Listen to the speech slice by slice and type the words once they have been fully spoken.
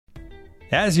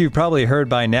As you've probably heard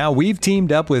by now, we've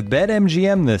teamed up with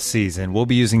BetMGM this season. We'll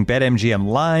be using BetMGM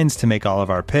lines to make all of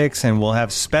our picks, and we'll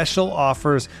have special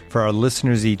offers for our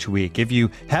listeners each week. If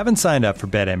you haven't signed up for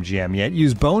BetMGM yet,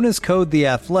 use bonus code The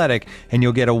Athletic, and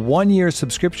you'll get a 1-year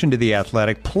subscription to The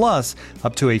Athletic, plus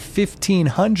up to a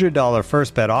 $1,500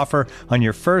 first bet offer on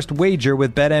your first wager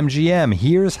with BetMGM.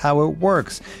 Here's how it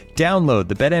works. Download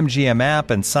the BetMGM app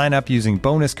and sign up using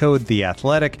bonus code The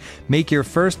Athletic. Make your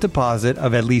first deposit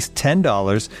of at least $10.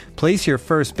 Place your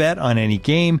first bet on any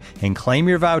game and claim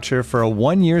your voucher for a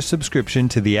 1-year subscription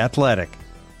to The Athletic.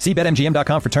 See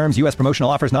BetMGM.com for terms. U.S. promotional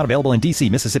offers not available in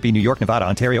D.C., Mississippi, New York, Nevada,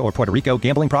 Ontario, or Puerto Rico.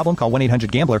 Gambling problem? Call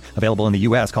 1-800-GAMBLER. Available in the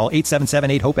U.S. Call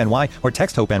 877-8-HOPE-NY or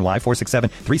text HOPE-NY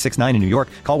 467-369 in New York.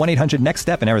 Call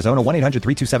 1-800-NEXT-STEP in Arizona.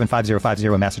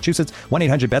 1-800-327-5050 in Massachusetts.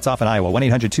 1-800-BETS-OFF in Iowa.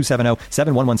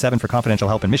 1-800-270-7117 for confidential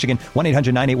help in Michigan.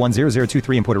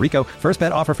 1-800-981-0023 in Puerto Rico. First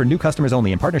bet offer for new customers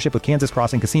only in partnership with Kansas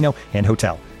Crossing Casino and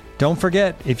Hotel. Don't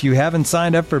forget, if you haven't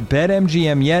signed up for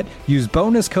BetMGM yet, use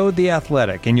bonus code The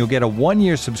Athletic, and you'll get a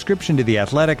 1-year subscription to The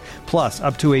Athletic, plus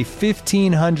up to a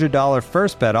 $1,500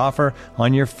 first bet offer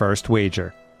on your first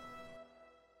wager.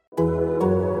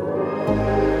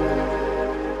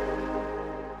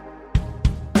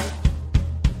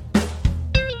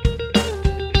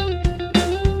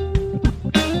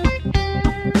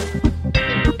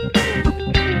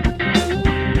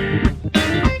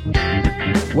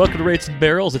 Welcome to Rates and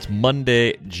Barrels. It's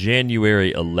Monday,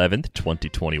 January 11th,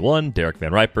 2021. Derek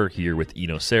Van Riper here with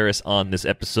Eno Saris. On this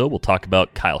episode, we'll talk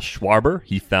about Kyle Schwarber.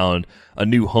 He found a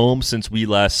new home since we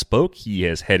last spoke. He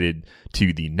has headed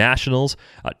to the Nationals.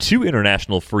 2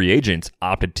 international free agents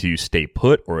opted to stay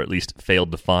put, or at least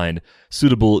failed to find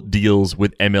suitable deals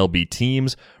with MLB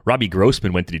teams. Robbie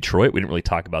Grossman went to Detroit. We didn't really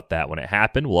talk about that when it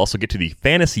happened. We'll also get to the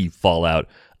fantasy fallout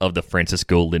of the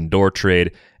Francisco Lindor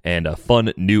trade and a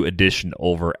fun new addition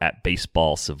over at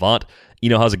Baseball Savant.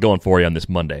 How's it going for you on this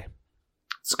Monday?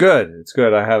 It's good. It's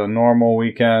good. I had a normal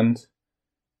weekend,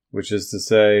 which is to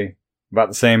say about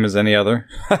the same as any other.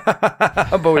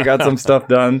 But we got some stuff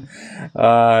done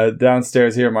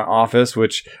downstairs here in my office,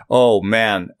 which, oh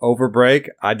man, over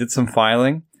break, I did some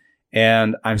filing.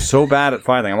 And I'm so bad at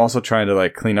filing. I'm also trying to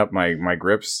clean up my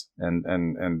grips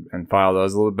and file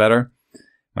those a little better,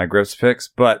 my grips picks.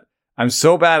 But I'm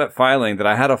so bad at filing that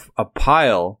I had a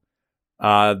pile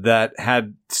that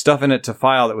had stuff in it to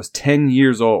file that was 10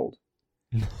 years old.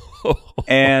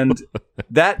 And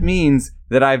that means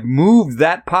that I've moved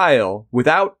that pile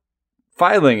without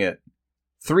filing it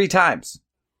 3 times.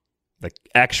 Like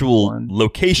actual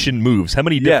location moves. How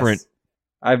many different... Yes.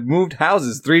 I've moved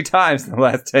houses 3 times in the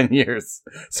last 10 years.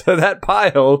 So that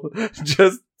pile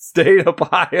just stayed a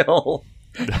pile.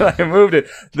 I moved it.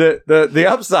 The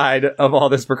upside of all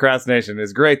this procrastination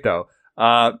is great, though.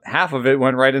 Half of it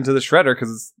went right into the shredder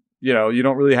because, you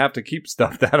don't really have to keep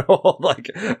stuff that old. Like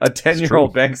a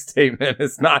 10-year-old bank statement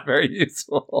is not very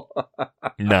useful.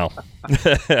 No.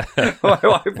 My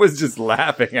wife was just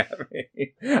laughing at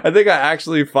me. I think I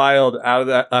actually filed out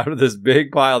of this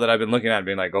big pile that I've been looking at,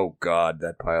 being like, "Oh God,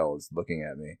 that pile is looking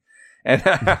at me." And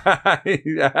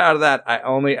out of that, I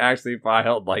only actually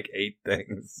filed 8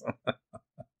 things.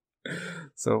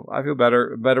 So I feel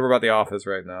better about the office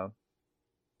right now.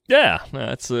 Yeah,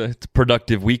 it's a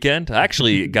productive weekend. I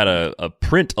actually got a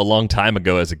print a long time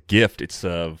ago as a gift. It's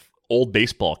of old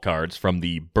baseball cards from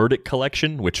the Burdick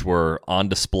collection, which were on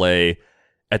display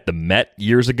at the Met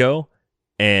years ago,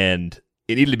 and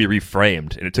it needed to be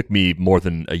reframed, and it took me more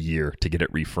than a year to get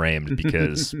it reframed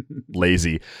because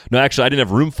lazy. No, actually, I didn't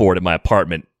have room for it at my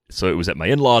apartment, so it was at my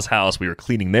in-laws' house. We were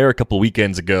cleaning there a couple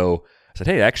weekends ago. I said,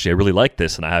 hey, actually, I really like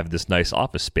this, and I have this nice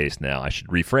office space now. I should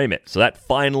reframe it. So that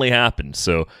finally happened.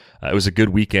 So it was a good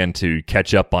weekend to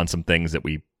catch up on some things that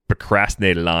we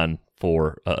procrastinated on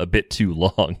for a bit too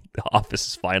long. The office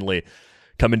is finally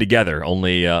coming together,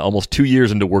 only almost 2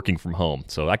 years into working from home.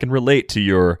 So I can relate to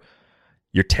your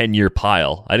 10-year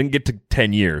pile. I didn't get to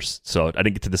 10 years, so I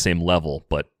didn't get to the same level,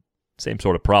 but same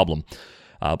sort of problem.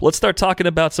 But let's start talking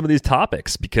about some of these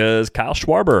topics because Kyle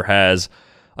Schwarber has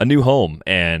a new home,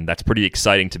 and that's pretty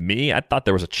exciting to me. I thought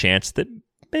there was a chance that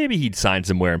maybe he'd sign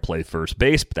somewhere and play first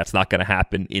base, but that's not going to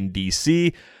happen in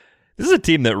D.C. This is a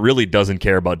team that really doesn't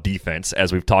care about defense,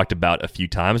 as we've talked about a few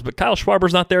times, but Kyle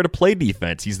Schwarber's not there to play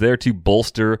defense. He's there to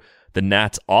bolster the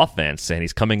Nats' offense, and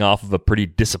he's coming off of a pretty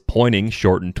disappointing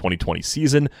shortened 2020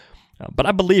 season. But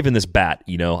I believe in this bat.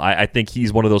 I think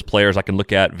he's one of those players I can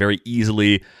look at very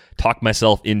easily, talk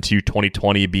myself into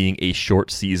 2020 being a short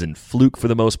season fluke for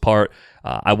the most part.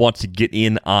 I want to get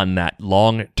in on that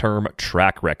long-term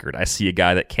track record. I see a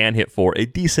guy that can hit for a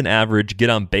decent average, get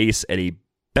on base at a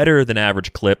better than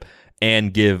average clip,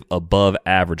 and give above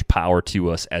average power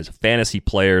to us as fantasy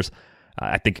players.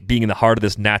 I think being in the heart of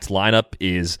this Nats lineup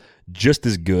is just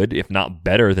as good, if not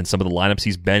better, than some of the lineups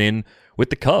he's been in with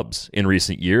the Cubs in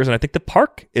recent years. And I think the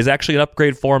park is actually an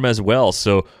upgrade for him as well.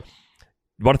 So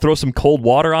you want to throw some cold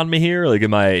water on me here? Like,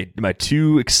 am I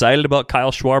too excited about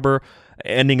Kyle Schwarber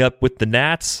ending up with the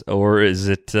Nats, or is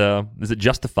it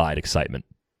justified excitement?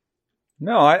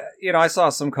 No, I saw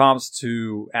some comps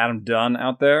to Adam Dunn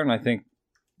out there, and I think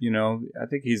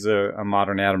he's a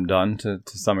modern Adam Dunn to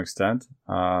some extent.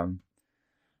 I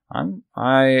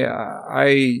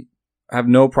have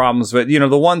no problems with,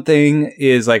 the one thing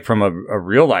is, like, from a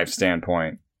real life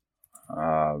standpoint,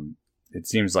 it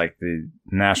seems like the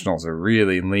Nationals are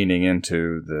really leaning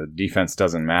into the defense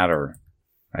doesn't matter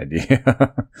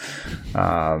idea.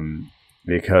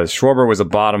 Because Schwarber was a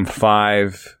bottom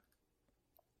 5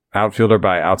 outfielder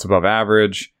by outs above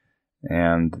average,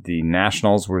 and the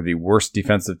Nationals were the worst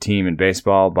defensive team in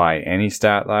baseball by any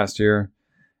stat last year.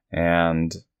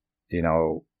 And,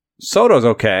 Soto's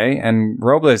okay, and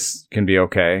Robles can be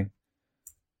okay,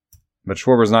 but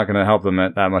Schwarber's not going to help them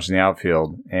that much in the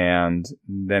outfield. And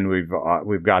then we've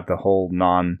got the whole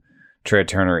non-Trey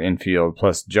Turner infield,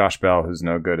 plus Josh Bell, who's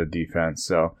no good at defense.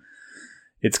 So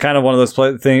it's kind of one of those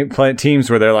teams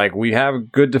where they're like, we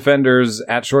have good defenders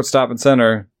at shortstop and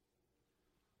center.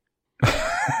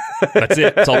 That's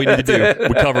it. That's all we need to do.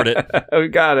 We covered it. We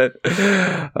got it.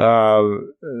 But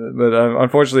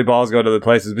unfortunately, balls go to the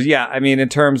places. But yeah, I mean, in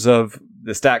terms of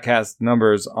the StatCast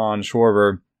numbers on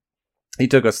Schwarber, he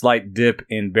took a slight dip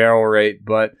in barrel rate,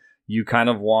 but you kind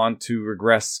of want to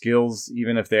regress skills,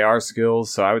 even if they are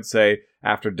skills. So I would say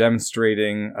after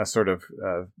demonstrating a sort of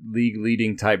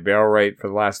league-leading type barrel rate for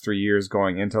the last 3 years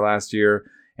going into last year,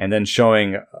 and then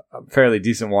showing a fairly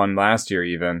decent one last year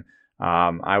even,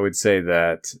 I would say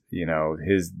that,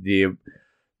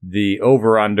 the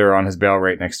over-under on his barrel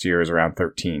rate next year is around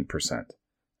 13%,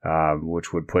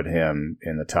 which would put him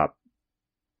in the top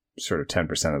sort of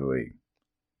 10% of the league.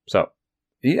 So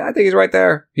I think he's right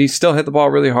there. He still hit the ball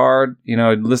really hard.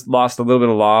 Lost a little bit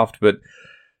of loft, but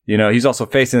he's also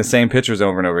facing the same pitchers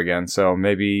over and over again. So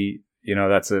maybe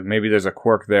maybe there's a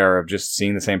quirk there of just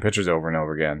seeing the same pitchers over and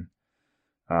over again,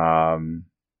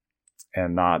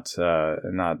 and not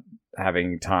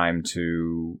having time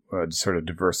to sort of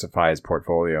diversify his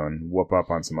portfolio and whoop up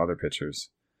on some other pitchers.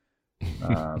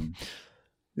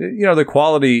 The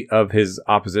quality of his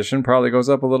opposition probably goes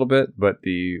up a little bit, but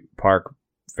the park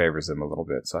favors him a little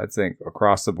bit. So I think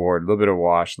across the board, a little bit of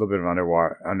wash, a little bit of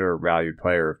undervalued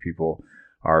player if people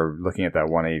are looking at that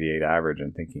 188 average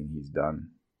and thinking he's done.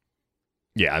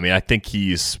 Yeah, I mean, I think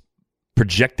he's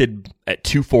projected at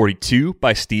 242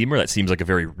 by Steamer. That seems like a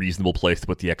very reasonable place to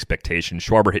put the expectation.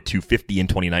 Schwarber hit 250 in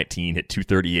 2019, hit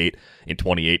 238 in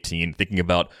 2018. Thinking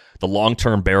about the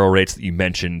long-term barrel rates that you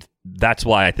mentioned, that's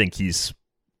why I think he's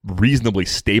reasonably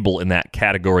stable in that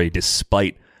category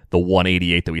despite the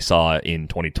 188 that we saw in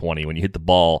 2020. When you hit the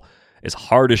ball as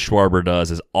hard as Schwarber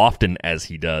does, as often as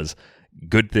he does,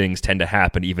 good things tend to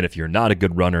happen even if you're not a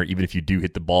good runner, even if you do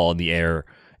hit the ball in the air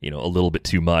a little bit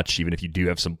too much, even if you do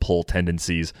have some pull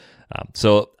tendencies.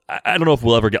 So I don't know if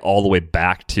we'll ever get all the way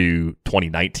back to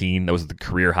 2019. That was the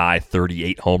career high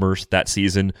 38 homers that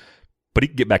season. But he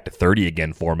can get back to 30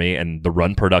 again for me, and the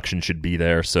run production should be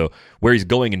there. So where he's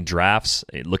going in drafts,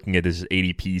 looking at his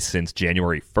ADP since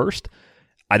January 1st,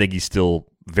 I think he's still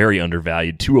very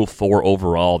undervalued. 204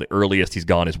 overall. The earliest he's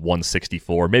gone is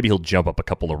 164. Maybe he'll jump up a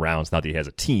couple of rounds now that he has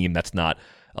a team. That's not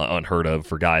unheard of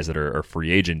for guys that are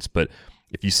free agents. But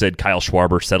if you said Kyle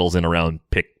Schwarber settles in around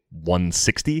pick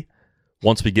 160,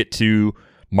 once we get to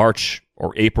March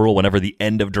or April, whenever the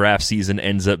end of draft season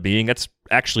ends up being, that's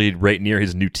actually right near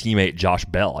his new teammate, Josh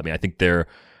Bell. I mean, I think they're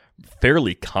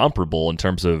fairly comparable in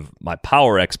terms of my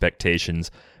power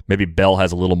expectations. Maybe Bell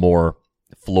has a little more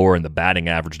floor in the batting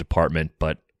average department,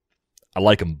 but I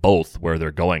like them both where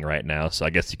they're going right now. So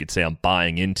I guess you could say I'm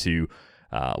buying into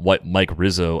what Mike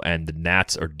Rizzo and the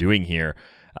Nats are doing here.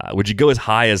 Would you go as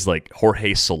high as like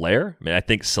Jorge Soler? I mean, I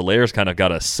think Soler's kind of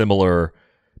got a similar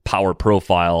power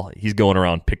profile. He's going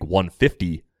around pick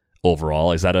 150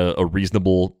 overall. Is that a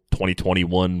reasonable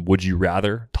 2021 would you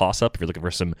rather toss up if you're looking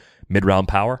for some mid-round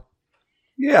power?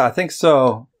 Yeah, I think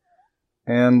so.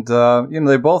 And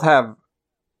they both have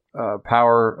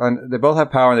power. They both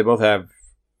have power, and they both have,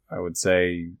 I would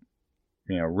say,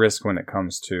 risk when it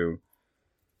comes to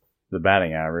the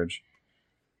batting average.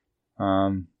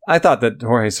 I thought that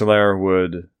Jorge Soler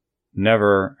would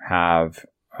never have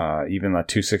even a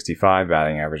 265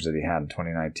 batting average that he had in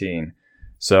 2019.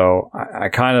 So I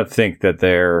kind of think that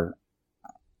they're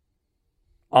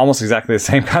almost exactly the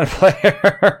same kind of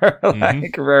player,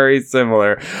 like very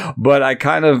similar. But I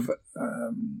kind of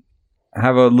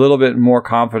have a little bit more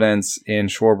confidence in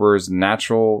Schwarber's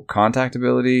natural contact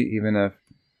ability, even if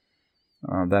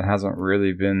that hasn't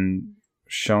really been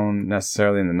shown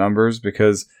necessarily in the numbers,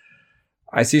 because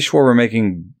I see Schwarber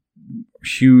making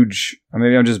huge,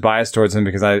 maybe I'm just biased towards him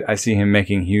because I see him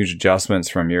making huge adjustments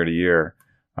from year to year,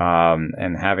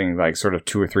 and having like sort of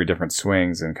 2 or 3 different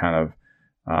swings, and kind of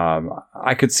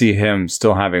I could see him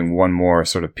still having one more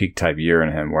sort of peak type year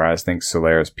in him, whereas I think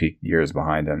Soler's peak year is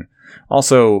behind him.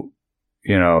 Also,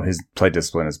 his play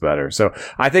discipline is better. So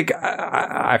I think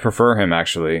I prefer him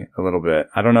actually a little bit.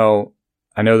 I don't know.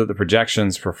 I know that the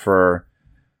projections prefer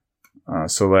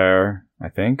Soler, I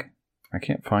think. I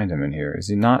can't find him in here. Is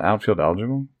he not outfield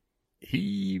eligible?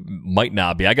 He might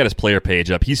not be. I got his player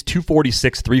page up. He's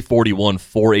 246, 341,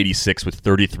 486 with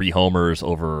 33 homers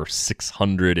over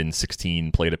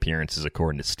 616 plate appearances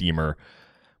according to Steamer,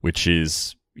 which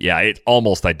is, it's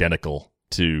almost identical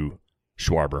to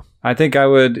Schwarber. I think I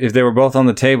would, if they were both on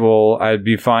the table, I'd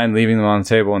be fine leaving them on the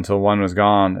table until one was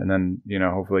gone, and then,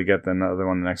 hopefully get the other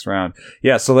one the next round.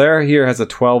 Yeah, Soler here has a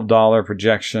 $12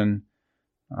 projection,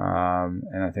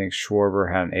 and I think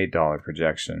Schwarber had an $8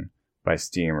 projection by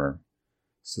Steamer.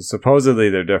 So supposedly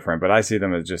they're different, but I see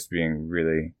them as just being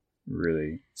really,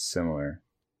 really similar.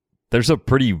 There's a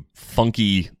pretty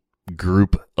funky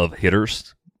group of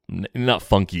hitters. Not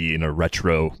funky in a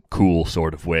retro, cool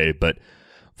sort of way, but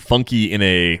funky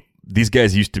in these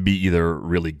guys used to be either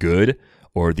really good,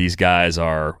 or these guys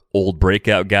are old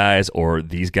breakout guys, or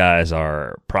these guys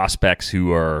are prospects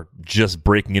who are just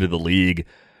breaking into the league,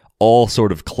 all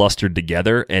sort of clustered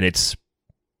together, and it's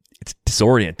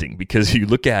disorienting because you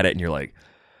look at it and you're like,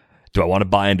 do I want to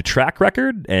buy into track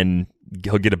record and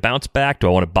he'll get a bounce back? Do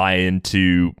I want to buy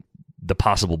into the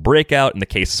possible breakout in the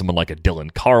case of someone like a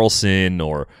Dylan Carlson,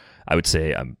 or I would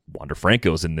say Wander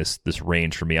Franco's in this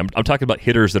range for me. I'm talking about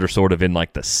hitters that are sort of in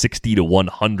like the 60 to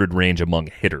 100 range among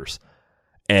hitters.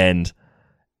 And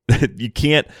you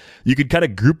could kind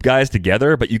of group guys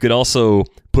together, but you could also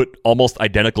put almost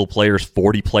identical players,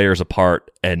 40 players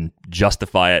apart, and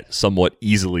justify it somewhat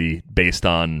easily based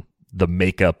on the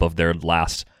makeup of their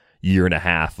last year and a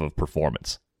half of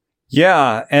performance.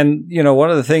 Yeah. And,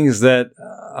 one of the things that,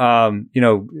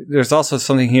 there's also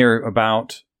something here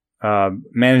about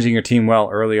managing your team well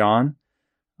early on.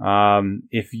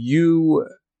 If you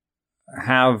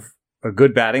have a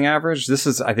good batting average, this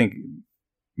is, I think,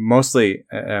 mostly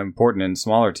important in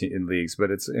smaller leagues,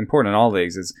 but it's important in all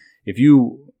leagues, is if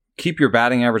you keep your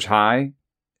batting average high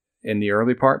in the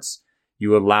early parts,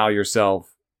 you allow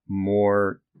yourself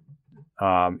more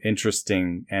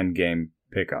interesting end game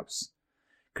pickups.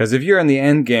 Because if you're in the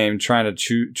end game trying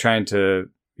to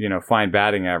find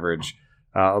batting average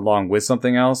along with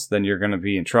something else, then you're going to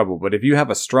be in trouble. But if you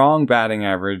have a strong batting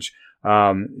average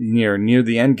near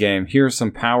the end game, here's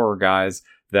some power guys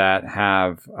that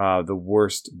have the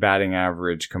worst batting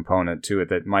average component to it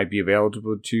that might be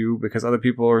available to you because other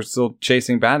people are still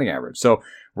chasing batting average. So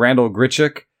Randall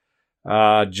Grichuk,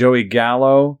 Joey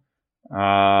Gallo,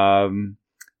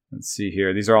 let's see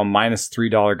here. These are all minus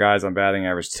 $3 guys on batting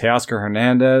average. Teoscar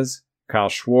Hernandez, Kyle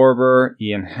Schwarber,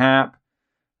 Ian Happ,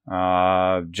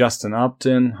 Justin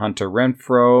Upton, Hunter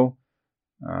Renfroe,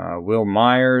 Will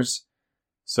Myers.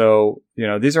 So,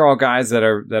 these are all guys that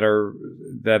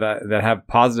have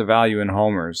positive value in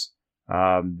homers,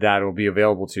 that will be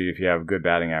available to you if you have good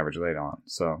batting average late on.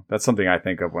 So that's something I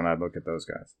think of when I look at those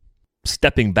guys.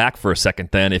 Stepping back for a second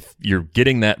then, if you're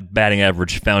getting that batting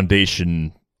average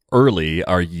foundation early,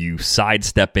 are you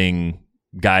sidestepping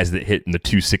guys that hit in the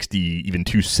 260, even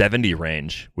 270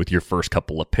 range with your first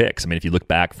couple of picks? I mean, if you look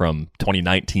back from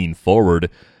 2019 forward,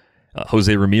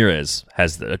 Jose Ramirez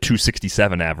has a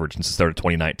 267 average since the start of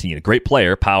 2019. A great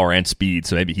player, power and speed,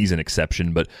 so maybe he's an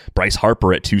exception. But Bryce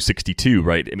Harper at 262,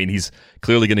 right? I mean, he's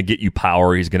clearly going to get you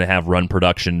power. He's going to have run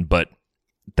production, but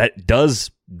that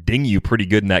does ding you pretty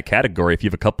good in that category. If you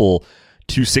have a couple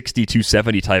 260,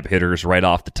 270 type hitters right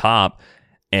off the top,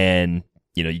 and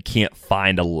you can't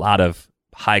find a lot of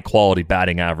high quality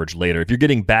batting average later. If you're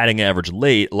getting batting average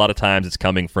late, a lot of times it's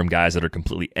coming from guys that are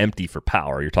completely empty for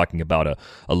power. You're talking about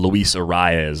a Luis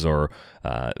Arias, or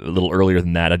a little earlier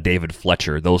than that, a David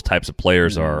Fletcher. Those types of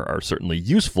players are certainly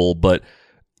useful, but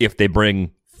if they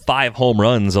bring 5 home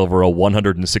runs over a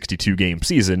 162 game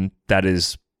season, that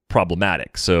is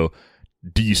problematic. So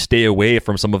do you stay away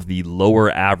from some of the lower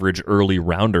average early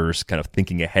rounders, kind of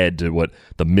thinking ahead to what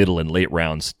the middle and late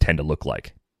rounds tend to look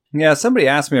like? Yeah, somebody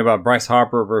asked me about Bryce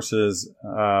Harper versus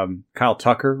Kyle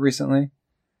Tucker recently.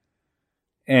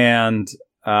 And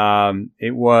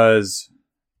it was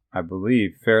I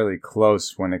believe, fairly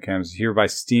close when it comes here by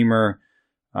Steamer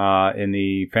in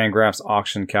the Fangraphs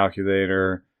auction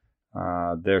calculator.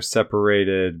 They're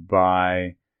separated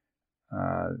by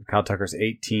Kyle Tucker's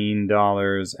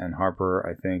 $18 and Harper,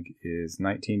 I think, is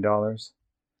 $19.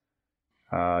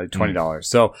 $20.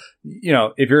 So,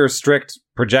 if you're a strict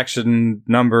projection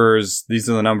numbers, these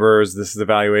are the numbers, this is the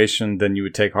valuation, then you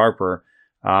would take Harper.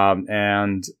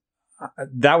 And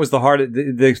that was the hard.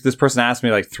 This person asked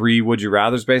me like 3 would you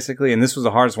rathers basically, and this was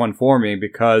the hardest one for me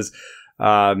because,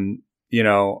 I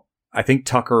think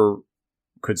Tucker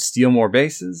could steal more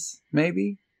bases.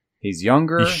 Maybe he's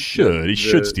younger. He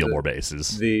should steal more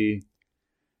bases. The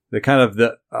kind of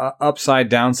the upside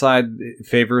downside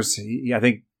favors. I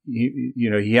think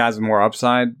he has more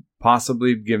upside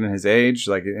possibly given his age.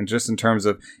 Like, and just in terms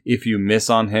of if you miss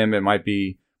on him, it might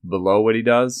be below what he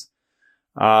does.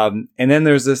 And then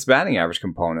there's this batting average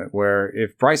component where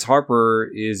if Bryce Harper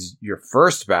is your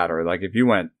first batter, like if you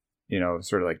went,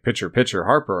 sort of like pitcher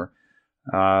Harper,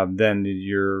 then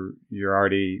you're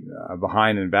already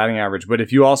behind in batting average. But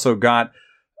if you also got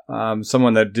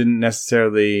someone that didn't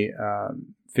necessarily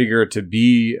figure to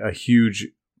be a huge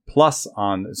plus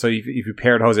on, so if you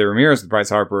paired Jose Ramirez with Bryce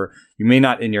Harper, you may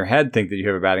not in your head think that you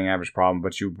have a batting average problem,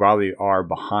 but you probably are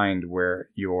behind where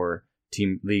your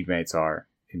team league mates are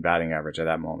in batting average at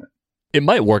that moment. It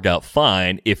might work out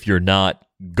fine if you're not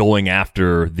going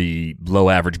after the low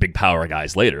average big power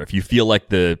guys later. If you feel like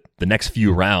the next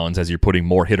few rounds, as you're putting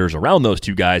more hitters around those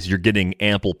two guys, you're getting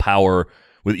ample power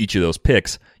with each of those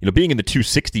picks. Being in the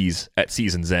 260s at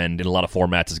season's end in a lot of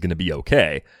formats is going to be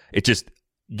okay. It just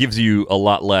gives you a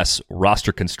lot less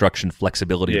roster construction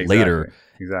flexibility later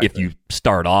if you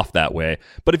start off that way.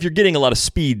 But if you're getting a lot of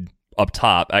speed up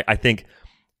top, I think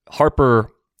Harper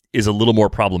is a little more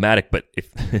problematic. But if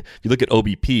you look at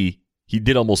OBP, he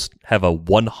did almost have a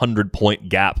 100-point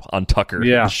gap on Tucker in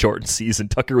the shortened season.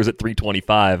 Tucker was at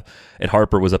 325, and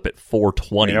Harper was up at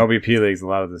 420. In OBP leagues, a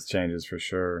lot of this changes for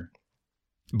sure.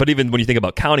 But even when you think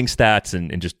about counting stats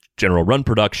and just general run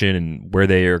production and where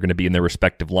they are going to be in their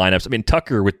respective lineups, I mean,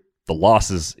 Tucker with the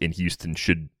losses in Houston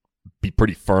should be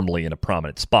pretty firmly in a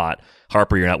prominent spot.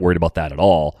 Harper, you're not worried about that at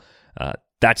all.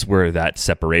 That's where that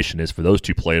separation is for those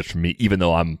two players for me, even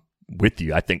though I'm with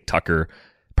you. I think Tucker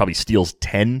probably steals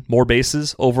 10 more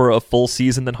bases over a full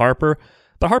season than Harper.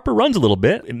 But Harper runs a little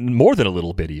bit, more than a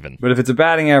little bit even. But if it's a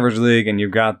batting average league and you've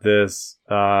got this,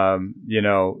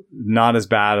 not as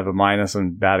bad of a minus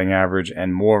on batting average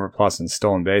and more of a plus in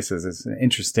stolen bases, it's an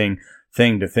interesting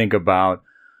thing to think about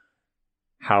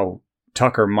how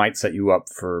Tucker might set you up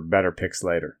for better picks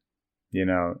later.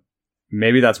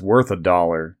 Maybe that's worth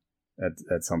 $1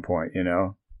 at some point,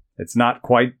 It's not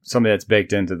quite something that's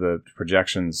baked into the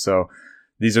projections. So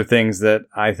these are things that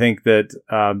I think that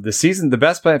the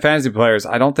best fantasy players,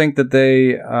 I don't think that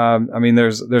they,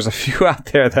 there's a few out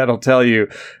there that'll tell you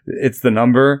it's the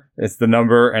number,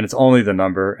 and it's only the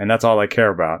number, and that's all I care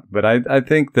about. But I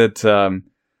think that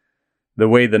the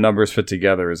way the numbers fit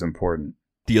together is important.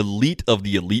 The elite of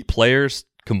the elite players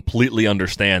completely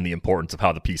understand the importance of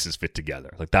how the pieces fit together.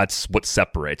 Like, that's what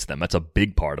separates them. That's a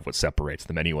big part of what separates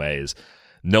them anyway, is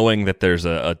knowing that there's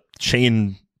a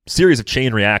series of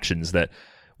chain reactions that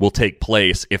will take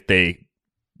place if they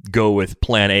go with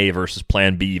plan A versus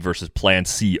plan B versus plan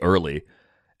C early.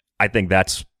 I think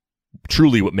that's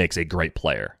truly what makes a great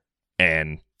player.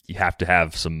 And you have to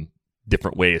have some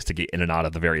different ways to get in and out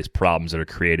of the various problems that are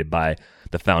created by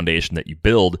the foundation that you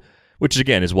build, which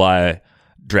again is why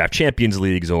draft champions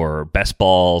leagues or best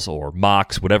balls or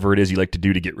mocks, whatever it is you like to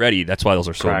do to get ready, that's why those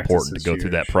are so important to go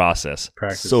through that process.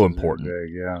 Practice so important.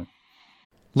 Big, yeah.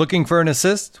 Looking for an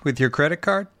assist with your credit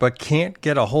card, but can't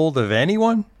get a hold of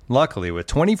anyone? Luckily, with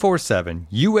 24/7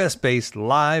 U.S.-based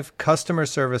live customer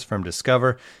service from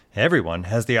Discover, everyone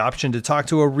has the option to talk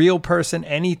to a real person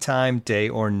anytime, day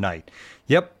or night.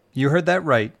 Yep, you heard that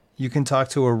right. You can talk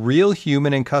to a real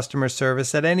human in customer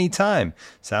service at any time.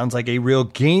 Sounds like a real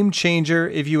game changer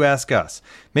if you ask us.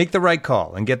 Make the right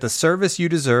call and get the service you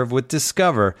deserve with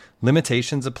Discover.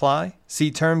 Limitations apply.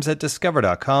 See terms at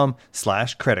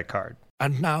discover.com/creditcard.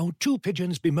 And now, 2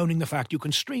 pigeons bemoaning the fact you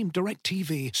can stream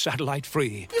DirecTV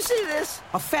satellite-free. You see this?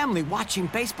 A family watching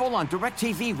baseball on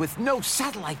DirecTV with no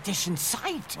satellite dish in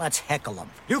sight. Let's heckle them.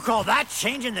 You call that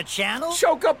changing the channel?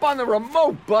 Choke up on the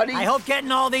remote, buddy. I hope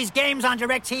getting all these games on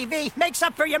DirecTV makes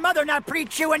up for your mother not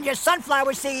pre-chewing your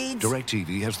sunflower seeds.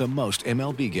 DirecTV has the most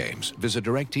MLB games. Visit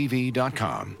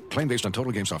DirecTV.com. Claim based on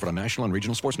total games offered on national and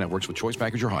regional sports networks with choice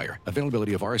package or higher.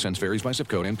 Availability of RSNs varies by zip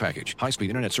code and package. High-speed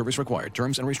internet service required.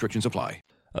 Terms and restrictions apply.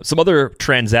 Some other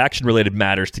transaction-related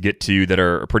matters to get to that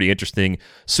are pretty interesting.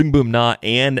 Sungbum Na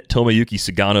and Tomoyuki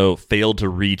Sugano failed to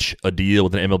reach a deal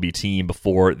with an MLB team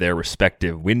before their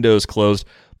respective windows closed.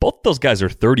 Both those guys are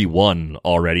 31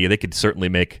 already. They could certainly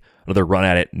make another run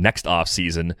at it next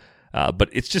offseason. But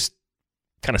it's just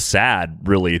kind of sad,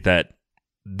 really, that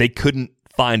they couldn't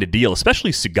find a deal,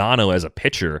 especially Sugano as a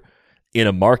pitcher in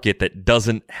a market that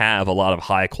doesn't have a lot of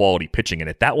high-quality pitching in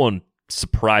it. That one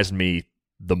surprised me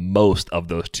the most of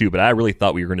those two, but I really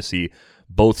thought we were going to see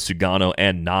both Sugano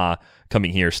and Na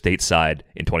coming here stateside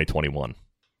in 2021. I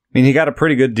mean, he got a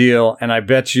pretty good deal, and I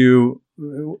bet you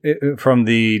from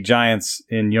the Giants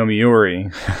in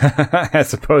Yomiuri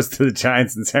as opposed to the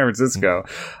Giants in San Francisco.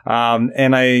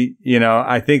 And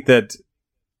I think that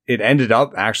it ended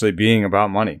up actually being about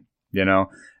money,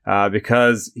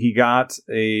 because he got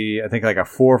I think like a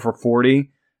 4 for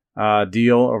 $40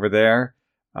 deal over there.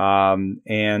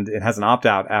 And it has an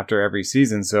opt-out after every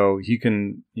season, so he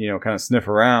can, kind of sniff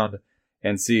around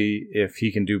and see if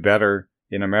he can do better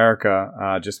in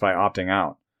America just by opting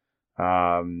out.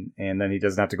 And then he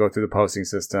doesn't have to go through the posting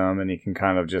system, and he can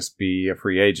kind of just be a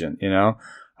free agent,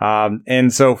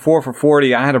 and so 4 for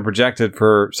 $40, I had him projected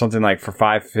for something like for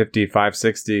 $550,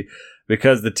 $560,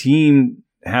 because the team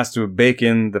has to bake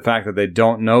in the fact that they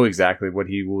don't know exactly what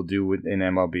he will do in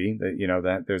MLB.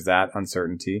 That there's that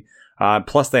uncertainty.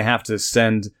 Plus, they have to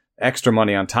send extra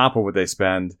money on top of what they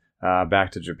spend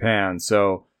back to Japan.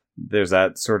 So there's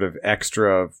that sort of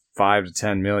extra 5 to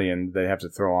 10 million they have to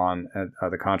throw on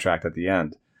the contract at the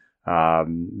end.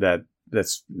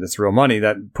 That's real money.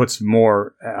 That puts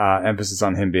more emphasis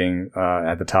on him being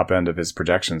at the top end of his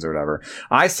projections or whatever.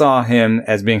 I saw him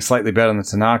as being slightly better than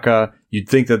Tanaka. You'd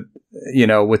think that,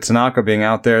 with Tanaka being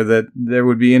out there, that there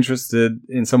would be interested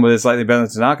in somebody that's slightly better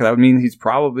than Tanaka. That would mean he's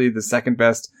probably the second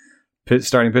best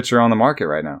starting pitcher on the market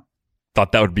right now.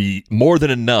 Thought that would be more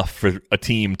than enough for a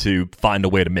team to find a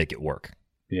way to make it work.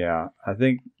 Yeah, I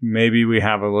think maybe we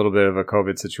have a little bit of a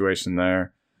COVID situation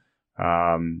there.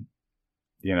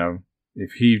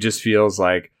 If he just feels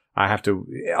like I have to.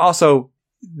 Also,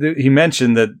 he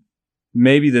mentioned that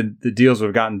maybe the deals would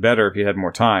have gotten better if he had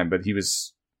more time, but he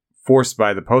was forced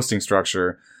by the posting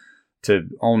structure to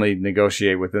only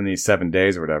negotiate within these 7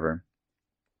 days or whatever,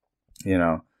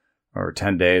 or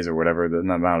 10 days or whatever the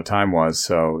amount of time was.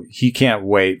 So he can't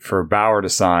wait for Bauer to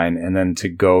sign and then to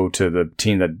go to the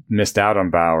team that missed out on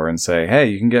Bauer and say, hey,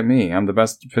 you can get me. I'm the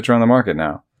best pitcher on the market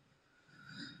now.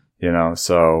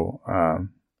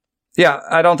 Yeah,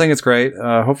 I don't think it's great.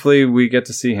 Hopefully we get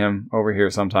to see him over here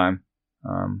sometime.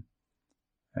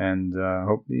 And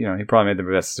hope, he probably made the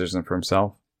best decision for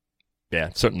himself. Yeah,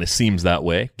 it certainly seems that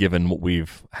way, given what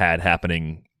we've had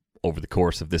happening over the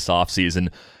course of this offseason.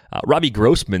 Robbie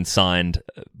Grossman signed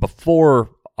before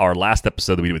our last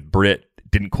episode that we did with Britt.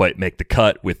 Didn't quite make the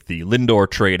cut with the Lindor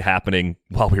trade happening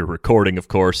while we were recording, of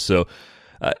course. So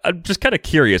I'm just kind of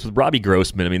curious with Robbie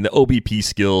Grossman. I mean, the OBP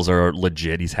skills are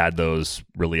legit. He's had those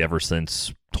really ever since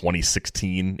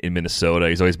 2016 in Minnesota.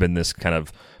 He's always been this kind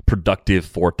of productive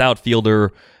fourth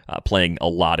outfielder, playing a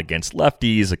lot against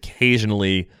lefties,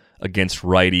 occasionally against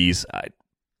righties.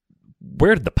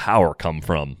 Where did the power come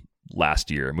from last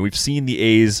year? I mean, we've seen the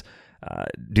A's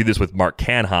do this with Mark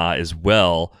Canha as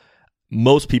well.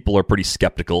 Most people are pretty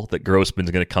skeptical that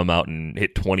Grossman's going to come out and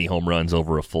hit 20 home runs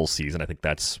over a full season. I think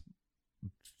that's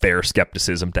fair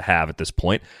skepticism to have at this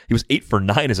point. He was 8 for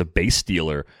 9 as a base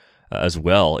stealer as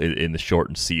well in the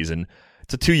shortened season.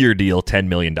 It's a 2-year deal, $10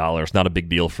 million. Not a big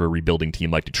deal for a rebuilding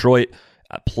team like Detroit.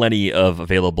 Plenty of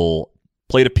available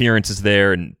plate appearances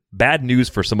there, and bad news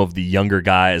for some of the younger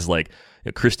guys like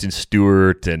Kristen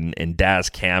Stewart and Daz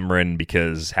Cameron,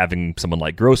 because having someone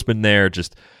like Grossman there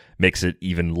just makes it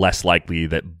even less likely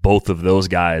that both of those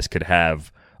guys could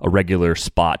have a regular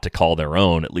spot to call their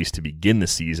own, at least to begin the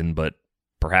season, but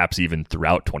perhaps even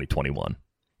throughout 2021.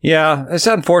 Yeah, it's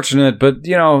unfortunate, but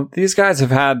these guys have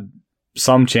had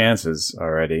some chances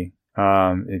already.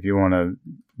 If you want to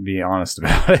be honest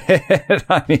about it,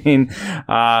 I mean,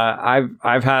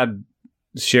 I've had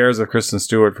shares of Kristen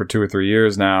Stewart for 2 or 3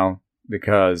 years now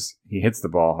because he hits the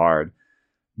ball hard,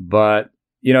 but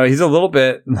he's a little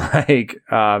bit like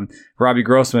Robbie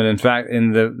Grossman. In fact,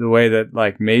 in the way that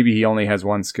like maybe he only has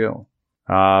one skill.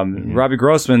 Robbie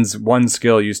Grossman's one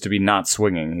skill used to be not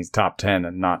swinging. He's top 10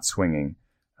 at not swinging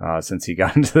since he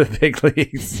got into the big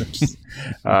leagues. Which is,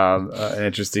 an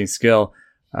interesting skill.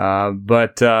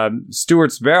 But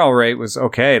Stewart's barrel rate was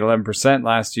okay at 11%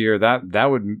 last year.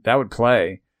 That would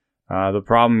play. The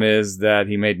problem is that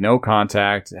he made no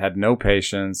contact, had no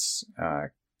patience,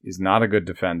 is not a good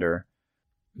defender,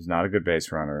 is not a good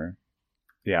base runner.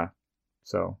 Yeah.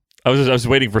 So I was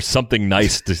waiting for something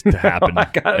nice to happen. I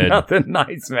got nothing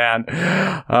nice, man.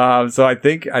 So I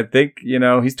think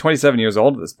he's 27 years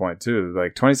old at this point too.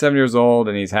 Like 27 years old,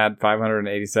 and he's had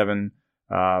 587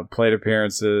 plate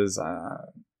appearances.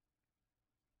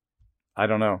 I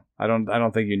don't know. I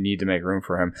don't think you need to make room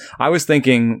for him. I was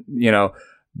thinking,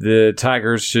 the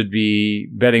Tigers should be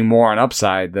betting more on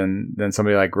upside than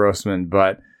somebody like Grossman,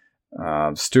 but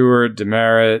Stewart,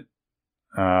 Demerit,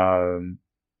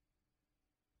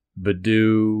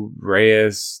 Baddoo,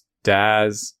 Reyes,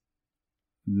 Daz,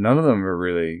 none of them are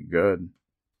really good.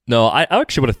 No, I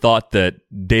actually would have thought that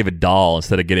David Dahl,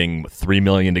 instead of getting $3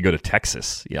 million to go to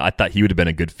Texas, I thought he would have been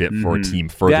a good fit for a team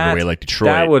further away like Detroit.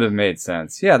 That would have made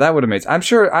sense. Yeah, that would have made sense. I'm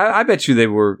sure. I bet you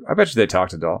they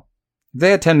talked to Dahl. If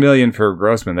they had $10 million for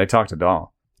Grossman, they talked to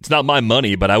Dahl. It's not my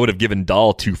money, but I would have given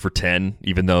Dahl 2 for $10,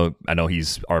 even though I know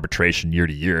he's arbitration year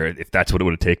to year. If that's what it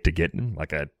would have taken to get him,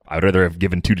 I would rather have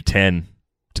given 2 to 10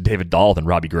 to David Dahl than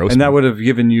Robbie Grossman. And that would have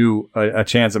given you a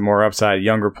chance at more upside,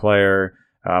 younger player,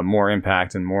 more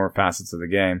impact, and more facets of the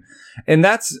game. And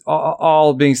that's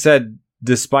all being said,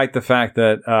 despite the fact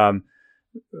that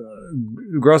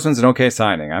Grossman's an okay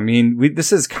signing. I mean,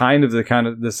 this is kind of the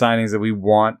signings that we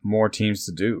want more teams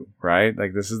to do, right?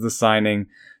 Like, this is the signing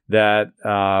that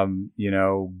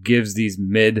gives these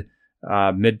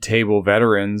mid-table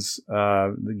veterans,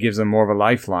 gives them more of a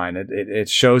lifeline. It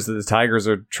shows that the Tigers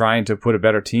are trying to put a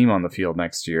better team on the field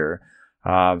next year.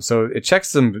 So it checks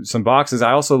some boxes.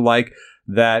 I also like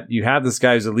that you have this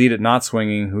guy who's elite at not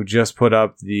swinging, who just put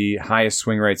up the highest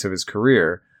swing rates of his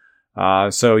career.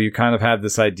 So you kind of have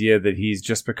this idea that he's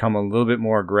just become a little bit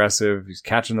more aggressive. He's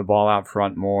catching the ball out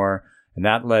front more, and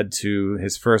that led to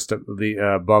his first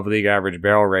above league average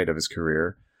barrel rate of his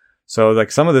career. So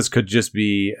like some of this could just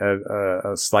be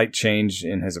a slight change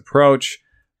in his approach,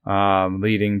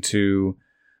 leading to,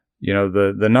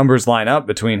 the numbers line up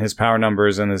between his power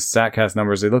numbers and his StatCast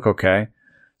numbers. They look okay.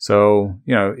 So,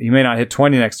 he may not hit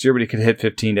 20 next year, but he could hit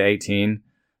 15 to 18,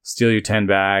 steal you 10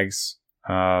 bags,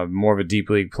 more of a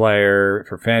deep league player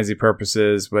for fantasy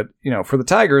purposes. But, for the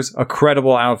Tigers, a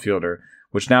credible outfielder,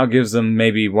 which now gives them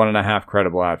maybe 1.5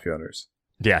 credible outfielders.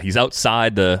 Yeah, he's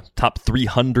outside the top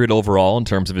 300 overall in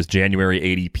terms of his January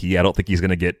ADP. I don't think he's going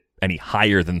to get any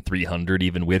higher than 300,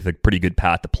 even with a pretty good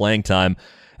path to playing time.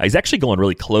 He's actually going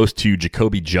really close to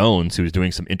Jacoby Jones, who was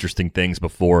doing some interesting things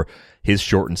before his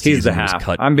shortened season was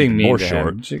cut. I'm being mean more to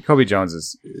short. him. Jacoby Jones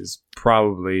is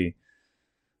probably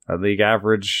a league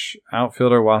average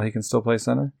outfielder while he can still play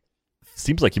center.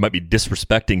 Seems like you might be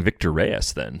disrespecting Victor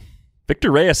Reyes then.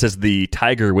 Victor Reyes is the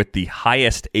Tiger with the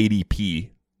highest ADP,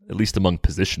 at least among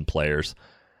position players.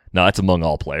 No, that's among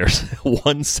all players.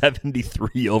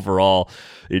 173 overall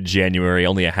in January,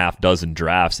 only a half dozen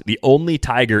drafts. The only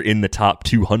Tiger in the top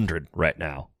 200 right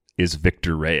now is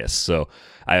Victor Reyes. So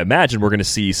I imagine we're going to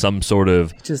see some sort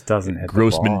of just doesn't hit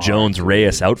Grossman, Jones,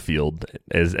 Reyes outfield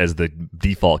as the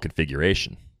default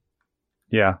configuration.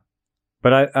 Yeah,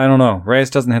 but I don't know. Reyes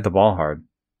doesn't hit the ball hard.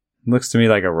 Looks to me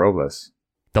like a Robles.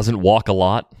 Doesn't walk a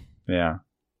lot. Yeah.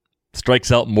 Strikes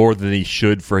out more than he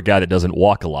should for a guy that doesn't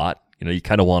walk a lot. You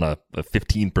kind of want a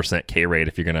 15% K rate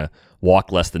if you're going to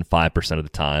walk less than 5% of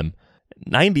the time.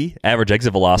 90 average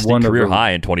exit velocity, career high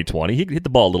in 2020. He hit the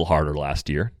ball a little harder last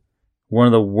year. One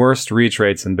of the worst reach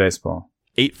rates in baseball.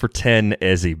 8 for 10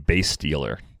 as a base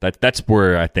stealer. That's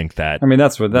where I think that. I mean,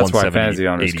 that's why fantasy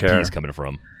owners care. is coming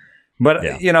from. But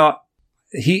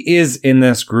he is in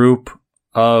this group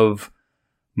of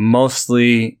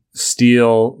mostly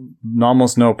steal,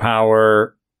 almost no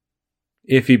power,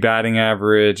 iffy batting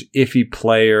average, iffy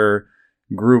player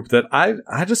group that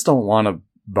I just don't want to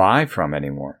buy from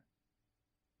anymore.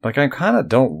 Like, I kind of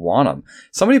don't want them.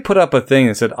 Somebody put up a thing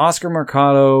that said Oscar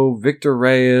Mercado, Victor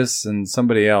Reyes, and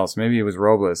somebody else. Maybe it was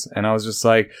Robles. And I was just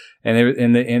like,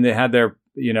 and they had their,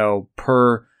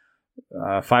 per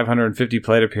 550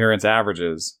 plate appearance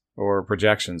averages or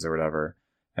projections or whatever.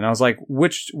 And I was like,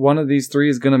 which one of these three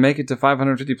is going to make it to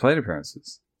 550 plate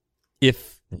appearances?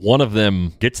 If one of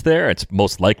them gets there, it's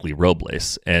most likely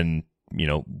Robles. And,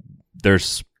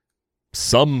 there's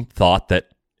some thought that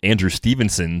Andrew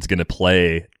Stevenson's going to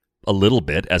play a little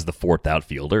bit as the fourth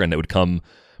outfielder, and it would come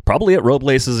probably at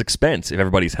Robles' expense if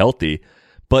everybody's healthy.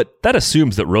 But that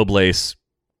assumes that Robles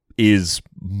is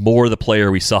more the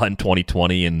player we saw in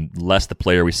 2020 and less the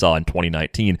player we saw in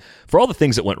 2019. For all the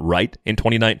things that went right in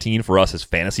 2019 for us as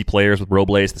fantasy players with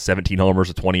Robles, the 17 homers,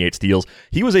 the 28 steals,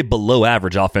 he was a below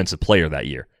average offensive player that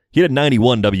year. He had a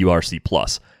 91 WRC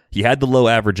plus. He had the low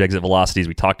average exit velocities.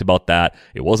 We talked about that.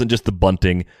 It wasn't just the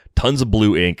bunting, tons of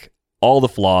blue ink. All the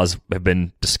flaws have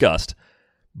been discussed.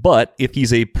 But if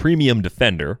he's a premium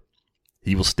defender,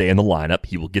 he will stay in the lineup,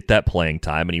 he will get that playing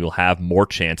time, and he will have more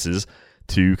chances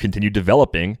to continue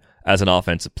developing as an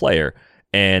offensive player.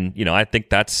 And, I think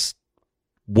that's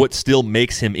what still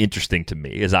makes him interesting to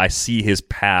me, is I see his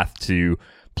path to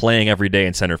playing every day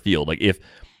in center field. Like, if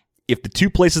the two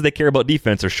places they care about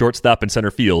defense are shortstop and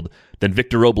center field, then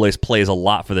Victor Robles plays a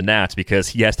lot for the Nats because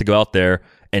he has to go out there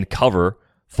and cover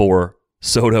for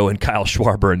Soto and Kyle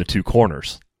Schwarber in the two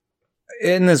corners.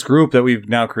 In this group that we've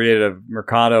now created of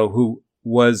Mercado, who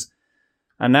was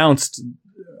announced,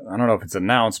 I don't know if it's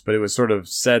announced, but it was sort of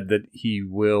said that he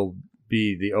will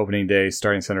be the opening day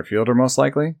starting center fielder most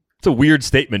likely. It's a weird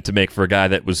statement to make for a guy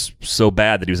that was so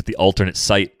bad that he was at the alternate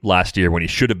site last year when he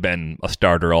should have been a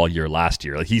starter all year last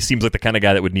year. Like, he seems like the kind of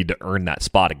guy that would need to earn that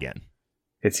spot again.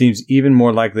 It seems even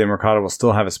more likely that Mercado will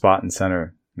still have a spot in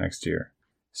center next year.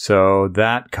 So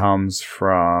that comes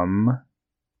from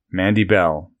Mandy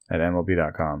Bell at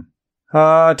MLB.com.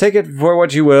 Take it for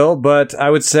what you will, but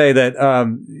I would say that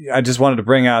I just wanted to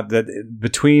bring out that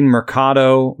between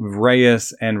Mercado,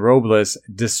 Reyes, and Robles,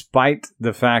 despite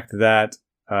the fact that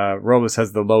Robles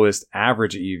has the lowest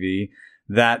average EV,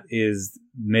 that is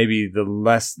maybe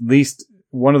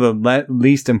one of the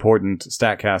least important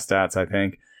StatCast stats, I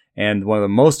think. And one of the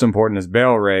most important is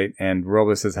barrel rate, and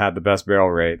Robles has had the best barrel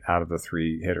rate out of the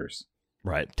three hitters.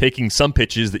 Right. Taking some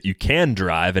pitches that you can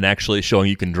drive and actually showing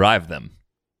you can drive them.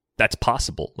 That's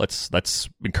possible. That's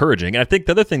encouraging. And I think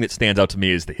the other thing that stands out to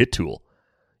me is the hit tool.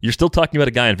 You're still talking about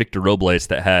a guy in Victor Robles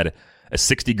that had a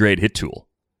 60 grade hit tool.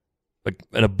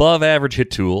 An above average hit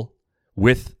tool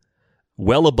with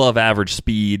well above average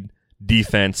speed,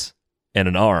 defense, and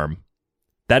an arm.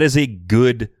 That is a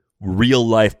good real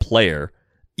life player,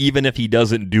 even if he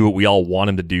doesn't do what we all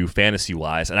want him to do fantasy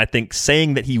wise. And I think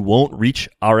saying that he won't reach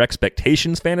our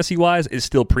expectations fantasy wise is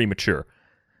still premature.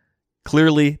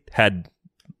 Clearly had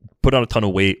put on a ton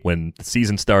of weight when the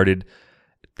season started.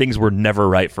 Things were never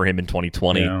right for him in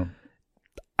 2020. Yeah.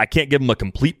 I can't give him a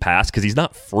complete pass because he's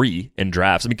not free in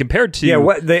drafts. I mean, compared to... Yeah,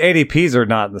 the ADPs are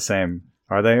not the same,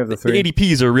 are they, of the three? The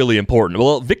ADPs are really important.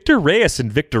 Well, Victor Reyes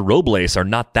and Victor Robles are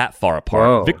not that far apart.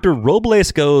 Whoa. Victor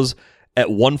Robles goes at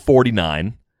 149.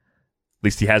 At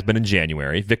least he has been in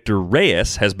January. Victor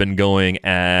Reyes has been going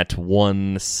at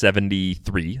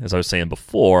 173, as I was saying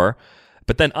before.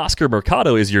 But then Oscar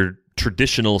Mercado is your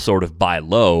traditional sort of buy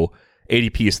low.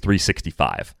 ADP is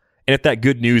 365. And if that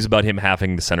good news about him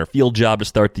having the center field job to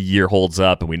start the year holds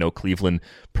up, and we know Cleveland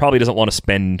probably doesn't want to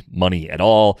spend money at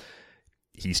all,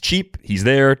 he's cheap, he's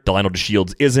there, Delino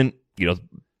DeShields isn't,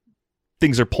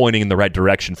 things are pointing in the right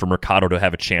direction for Mercado to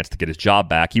have a chance to get his job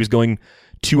back. He was going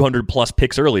 200 plus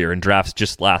picks earlier in drafts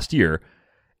just last year,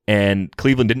 and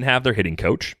Cleveland didn't have their hitting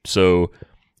coach. So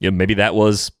maybe that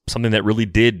was something that really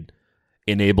did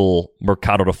enable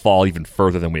Mercado to fall even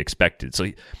further than we expected. So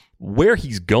where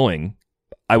he's going,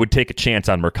 I would take a chance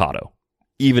on Mercado,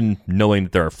 even knowing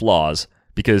that there are flaws,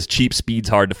 because cheap speed's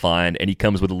hard to find, and he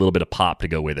comes with a little bit of pop to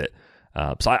go with it.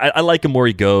 So I like him where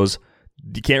he goes.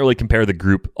 You can't really compare the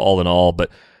group all in all,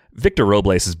 but Victor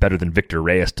Robles is better than Victor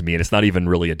Reyes to me, and it's not even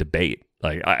really a debate.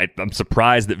 Like I'm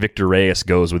surprised that Victor Reyes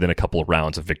goes within a couple of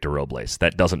rounds of Victor Robles.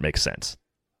 That doesn't make sense.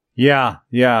 Yeah.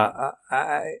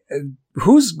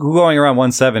 Who's going around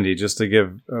 170 just to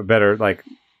give a better,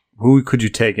 who could you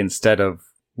take instead of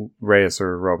Reyes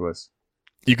or Robles?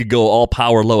 You could go all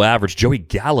power, low average. Joey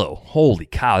Gallo. Holy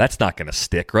cow, that's not going to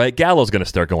stick, right? Gallo's going to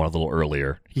start going a little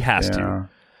earlier. He has to.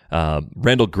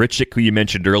 Randall Grichuk, who you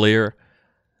mentioned earlier.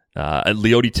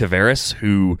 Leody Taveras,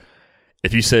 who,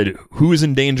 if you said, who is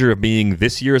in danger of being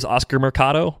this year's Oscar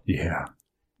Mercado? Yeah.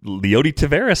 Leody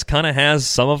Taveras kind of has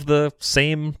some of the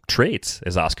same traits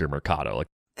as Oscar Mercado.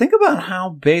 Think about how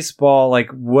baseball,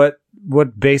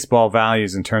 what baseball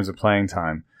values in terms of playing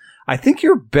time. I think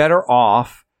you're better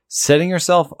off setting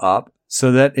yourself up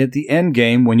so that at the end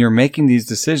game, when you're making these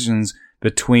decisions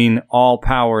between all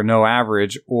power, no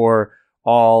average, or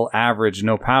all average,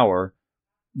 no power,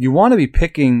 you want to be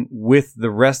picking with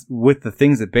the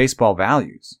things that baseball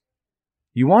values.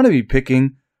 You want to be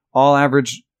picking all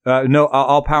average,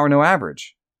 all power, no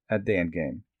average at the end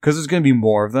game, because there's going to be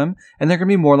more of them, and they're going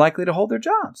to be more likely to hold their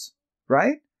jobs,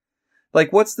 right?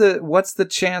 What's the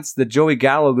chance that Joey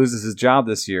Gallo loses his job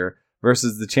this year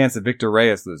versus the chance that Victor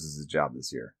Reyes loses his job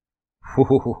this year?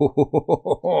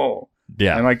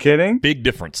 Yeah. Am I kidding? Big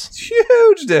difference.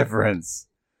 Huge difference.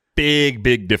 Big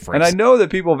difference. And I know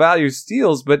that people value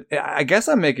steals, but I guess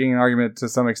I'm making an argument to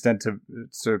some extent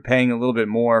to paying a little bit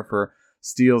more for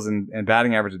steals and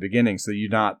batting average at the beginning, so you're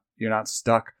not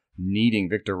stuck needing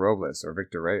Victor Robles or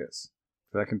Victor Reyes.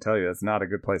 But I can tell you that's not a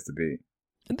good place to be.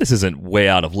 And this isn't way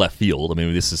out of left field. I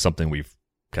mean, this is something we've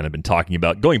kind of been talking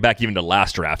about, going back even to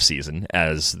last draft season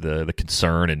as the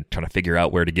concern and trying to figure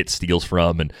out where to get steals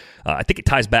from. And I think it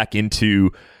ties back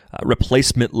into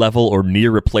replacement level or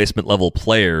near replacement level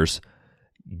players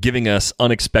giving us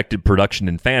unexpected production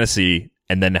in fantasy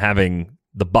and then having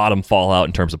the bottom fall out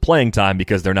in terms of playing time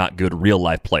because they're not good real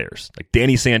life players. Like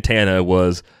Danny Santana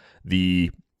was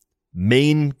the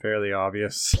main fairly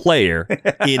obvious player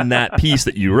in that piece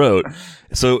that you wrote.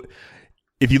 So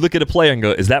if you look at a player and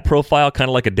go, is that profile kind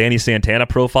of like a Danny Santana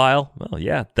profile? Well,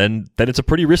 yeah, then it's a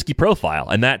pretty risky profile.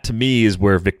 And that to me is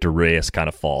where Victor Reyes kind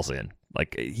of falls in.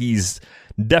 Like he's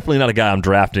definitely not a guy I'm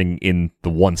drafting in the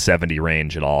 170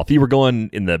 range at all. If he were going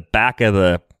in the back of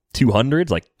the 200s,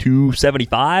 like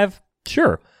 275,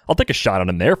 sure, I'll take a shot on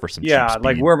him there for some cheap speed.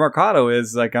 Like where Mercado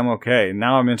is, like I'm okay.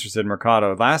 Now I'm interested in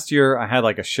Mercado. Last year I had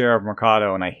like a share of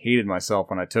Mercado and I hated myself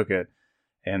when I took it.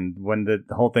 And when the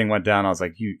whole thing went down, I was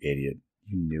like, you idiot.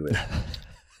 You knew it.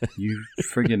 You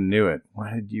friggin' knew it.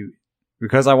 Why did you?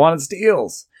 Because I wanted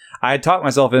steals. I had talked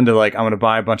myself into like, I'm going to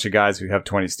buy a bunch of guys who have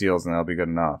 20 steals and that'll be good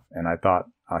enough. And I thought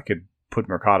I could put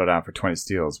Mercado down for 20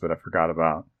 steals, but I forgot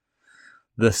about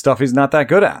the stuff he's not that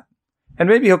good at. And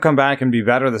maybe he'll come back and be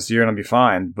better this year and I'll be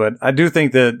fine. But I do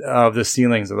think that of the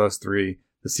ceilings of those three,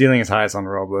 the ceiling is highest on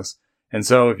Robles. And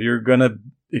so if you are going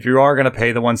to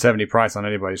pay the 170 price on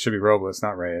anybody, it should be Robles,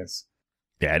 not Reyes.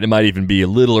 Yeah, and it might even be a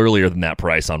little earlier than that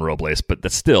price on Robles, but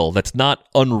that's not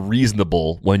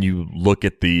unreasonable when you look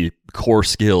at the core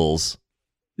skills.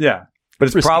 Yeah, but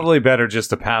it's probably better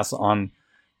just to pass on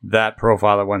that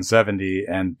profile at 170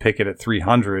 and pick it at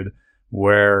 300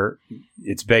 where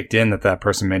it's baked in that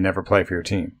person may never play for your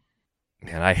team.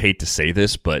 Man, I hate to say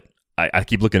this, but I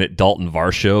keep looking at Dalton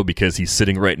Varsho because he's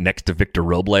sitting right next to Victor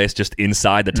Robles, just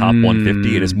inside the top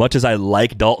 150. And as much as I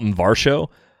like Dalton Varsho,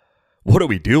 what are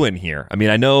we doing here? I mean,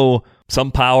 I know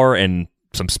some power and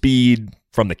some speed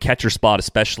from the catcher spot,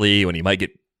 especially when he might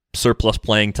get surplus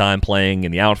playing time playing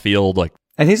in the outfield.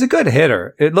 And he's a good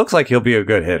hitter. It looks like he'll be a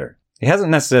good hitter. He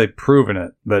hasn't necessarily proven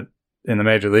it, but in the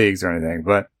major leagues or anything.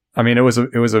 But I mean, it was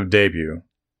a debut.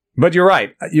 But you're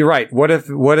right. What if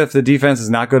the defense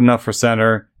is not good enough for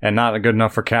center and not good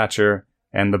enough for catcher,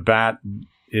 and the bat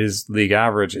is league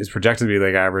average, is projected to be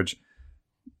league average?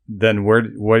 Then what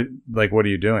are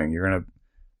you doing? You're going to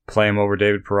play him over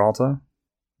David Peralta?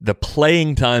 The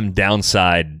playing time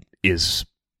downside is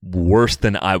worse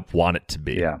than I want it to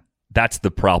be. Yeah. That's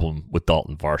the problem with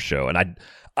Dalton Varsho. And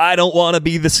I don't want to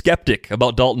be the skeptic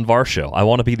about Dalton Varsho. I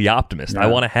want to be the optimist. Yeah. I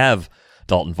want to have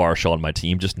Dalton Varsho on my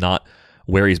team, just not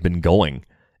where he's been going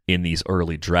in these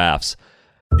early drafts.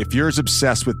 If you're as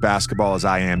obsessed with basketball as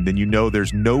I am, then you know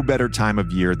there's no better time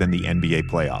of year than the NBA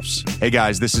playoffs. Hey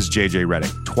guys, this is JJ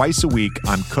Redick. Twice a week,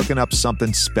 I'm cooking up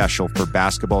something special for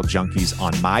basketball junkies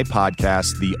on my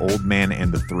podcast, The Old Man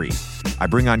and the Three. I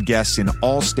bring on guests in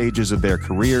all stages of their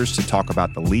careers to talk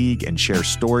about the league and share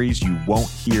stories you won't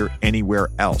hear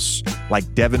anywhere else,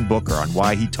 like Devin Booker on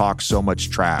why he talks so much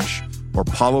trash, or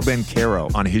Paolo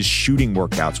Banchero on his shooting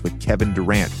workouts with Kevin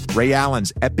Durant, Ray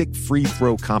Allen's epic free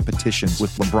throw competitions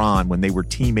with LeBron when they were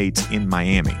teammates in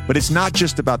Miami. But it's not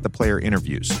just about the player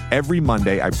interviews. Every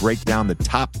Monday, I break down the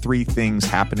top 3 things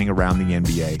happening around the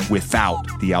NBA without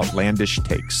the outlandish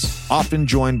takes. Often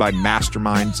joined by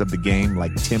masterminds of the game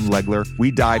like Tim Legler, we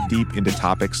dive deep into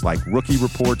topics like rookie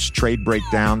reports, trade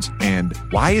breakdowns, and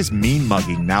why is mean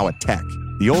mugging now a tech?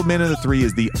 The Old Man and the Three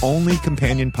is the only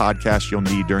companion podcast you'll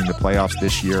need during the playoffs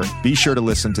this year. Be sure to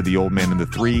listen to The Old Man and the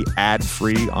Three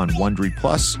ad-free on Wondery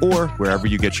Plus or wherever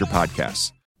you get your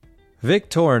podcasts.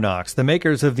 Victorinox, the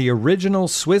makers of the original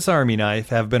Swiss Army knife,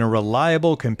 have been a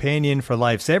reliable companion for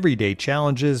life's everyday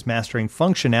challenges, mastering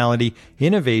functionality,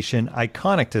 innovation,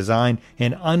 iconic design,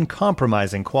 and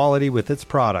uncompromising quality with its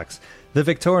products. The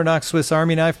Victorinox Swiss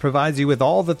Army knife provides you with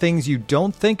all the things you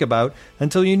don't think about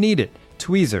until you need it.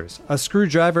 Tweezers, a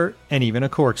screwdriver, and even a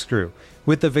corkscrew.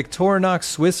 With the Victorinox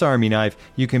Swiss Army knife,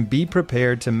 you can be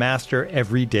prepared to master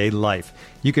everyday life.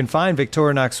 You can find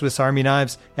Victorinox Swiss Army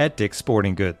knives at Dick's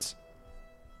Sporting Goods.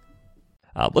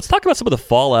 Let's talk about some of the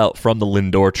fallout from the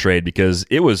Lindor trade because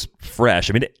it was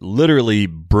fresh. I mean, it literally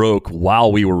broke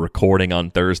while we were recording on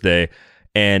Thursday.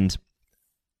 And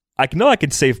I know I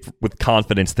can say with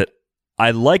confidence that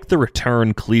I like the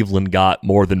return Cleveland got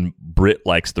more than Britt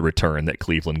likes the return that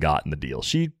Cleveland got in the deal.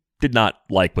 She did not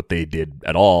like what they did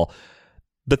at all.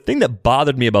 The thing that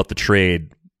bothered me about the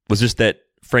trade was just that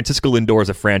Francisco Lindor is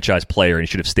a franchise player and he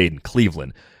should have stayed in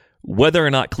Cleveland. Whether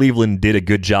or not Cleveland did a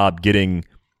good job getting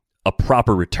a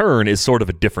proper return is sort of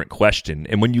a different question.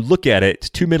 And when you look at it,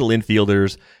 it's 2 middle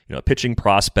infielders, a pitching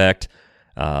prospect.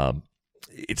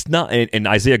 It's not, and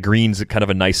Isaiah Green's kind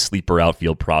of a nice sleeper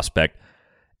outfield prospect.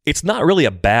 It's not really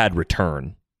a bad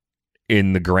return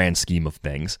in the grand scheme of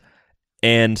things.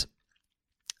 And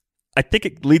I think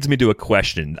it leads me to a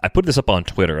question. I put this up on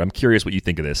Twitter. I'm curious what you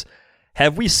think of this.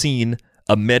 Have we seen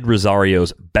Amed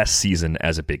Rosario's best season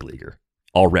as a big leaguer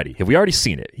already? Have we already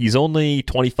seen it? He's only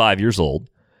 25 years old,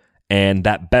 and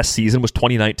that best season was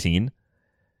 2019.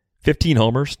 15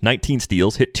 homers, 19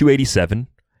 steals, hit 287,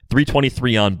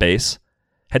 323 on base,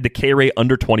 had the K rate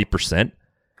under 20%.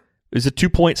 Is a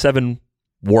 2.7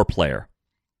 WAR player,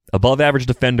 above average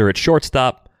defender at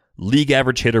shortstop, league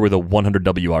average hitter with a 100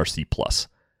 WRC plus.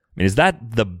 I mean, is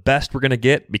that the best we're going to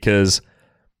get? Because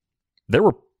there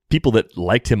were people that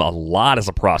liked him a lot as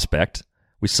a prospect.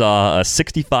 We saw a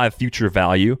 65 future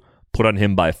value put on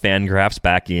him by Fangraphs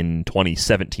back in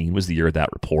 2017 was the year of that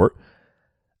report.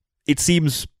 It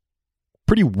seems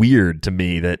pretty weird to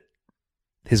me that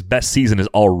his best season is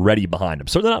already behind him.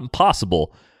 Certainly not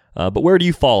impossible, but where do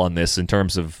you fall on this in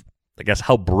terms of, I guess,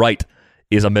 how bright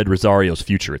is Amed Rosario's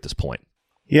future at this point?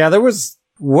 Yeah, there was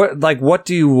what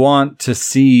do you want to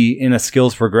see in a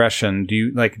skills progression? Do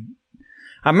you like?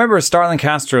 I remember Starlin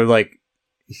Castro, like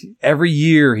every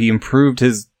year he improved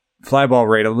his fly ball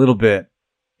rate a little bit,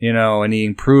 and he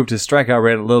improved his strikeout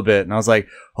rate a little bit. And I was like,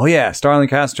 oh yeah, Starlin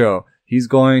Castro, he's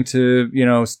going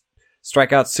to,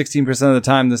 strike out 16% of the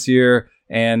time this year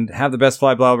and have the best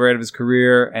fly ball rate of his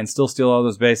career and still steal all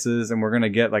those bases. And we're going to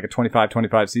get like a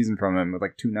 25-25 season from him with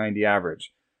like 290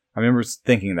 average. I remember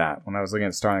thinking that when I was looking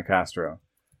at Starlin Castro.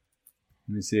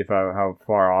 Let me see how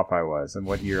far off I was and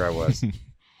what year I was.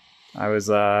 I was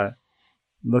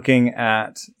looking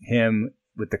at him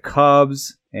with the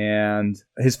Cubs and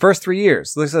his first 3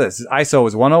 years. Look at this. His ISO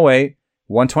was 108,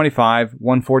 125,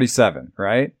 147,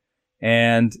 right?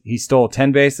 And he stole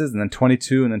 10 bases and then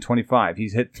 22 and then 25.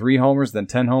 He's hit 3 homers, then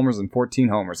 10 homers and 14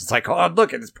 homers. It's like, oh,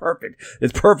 look, it's perfect.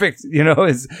 It's perfect.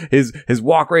 His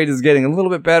walk rate is getting a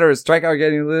little bit better. His strikeout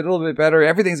getting a little bit better.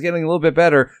 Everything's getting a little bit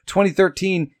better.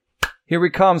 2013, here we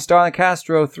come. Starlin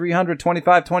Castro,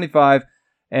 325-25.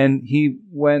 And he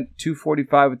went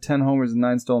 245 with 10 homers and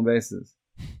 9 stolen bases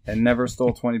and never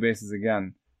stole 20 bases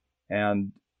again.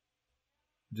 And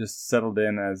just settled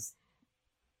in as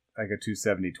like a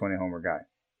 270, 20 homer guy.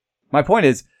 My point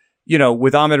is,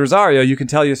 with Amed Rosario, you can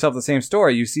tell yourself the same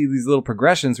story. You see these little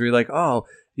progressions where you're like, oh,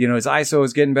 his ISO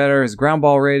is getting better. His ground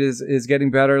ball rate is getting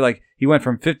better. Like he went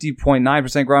from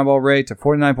 50.9% ground ball rate to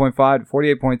 49.5 to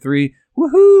 48.3.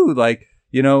 Woohoo! Like,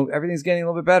 everything's getting a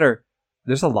little bit better.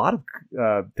 There's a lot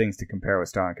of things to compare with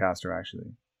Starlin Castro,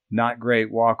 actually. Not great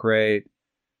walk rate.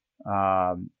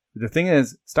 The thing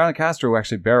is, Starlin Castro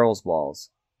actually barrels balls.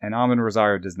 And Amed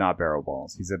Rosario does not barrel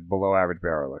balls. He's a below-average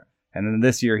barreler. And then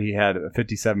this year, he had a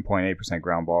 57.8%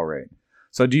 ground ball rate.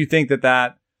 So do you think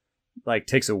that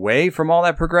takes away from all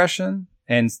that progression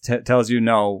and tells you,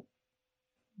 no,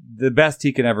 the best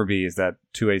he can ever be is that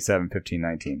 287, 15,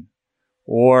 19?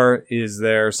 Or is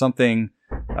there something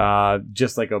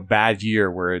just like a bad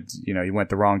year where it's, he went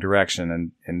the wrong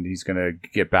direction and he's going to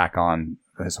get back on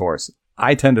his horse?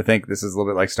 I tend to think this is a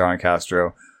little bit like Starlin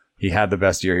Castro. He had the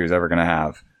best year he was ever going to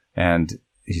have. And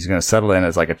he's going to settle in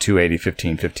as like a 280,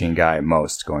 15, 15 guy at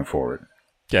most going forward.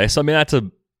 Okay, so I mean it's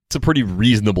a pretty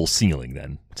reasonable ceiling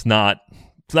then. It's not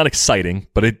exciting,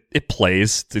 but it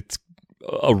plays. It's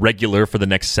a regular for the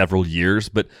next several years.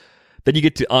 But then you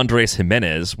get to Andres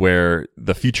Gimenez, where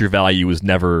the future value was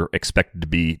never expected to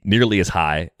be nearly as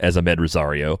high as Amed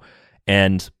Rosario,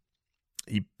 and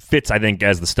he fits, I think,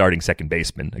 as the starting second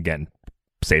baseman. Again,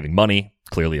 saving money,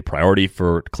 clearly a priority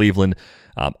for Cleveland.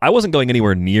 I wasn't going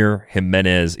anywhere near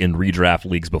Gimenez in redraft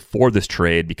leagues before this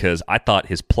trade because I thought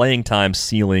his playing time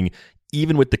ceiling,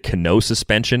 even with the Cano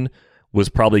suspension, was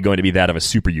probably going to be that of a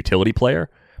super utility player.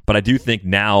 But I do think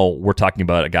now we're talking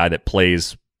about a guy that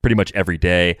plays pretty much every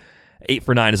day. 8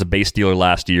 for 9 as a base stealer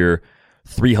last year,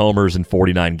 3 homers in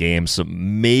 49 games. So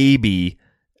maybe,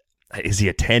 is he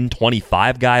a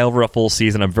 10-25 guy over a full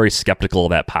season? I'm very skeptical of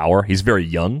that power. He's very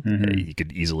young. Mm-hmm. He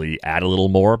could easily add a little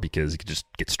more because he could just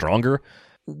get stronger.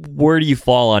 Where do you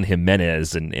fall on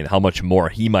Gimenez and how much more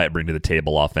he might bring to the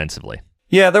table offensively?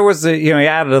 Yeah, there was he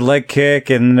added a leg kick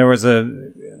and there was a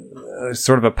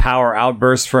sort of a power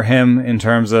outburst for him in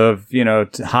terms of,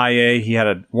 high A, he had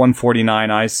a 149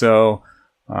 ISO.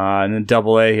 And then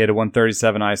double A, he had a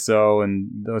 137 ISO, and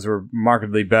those were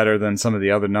markedly better than some of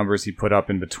the other numbers he put up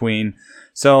in between.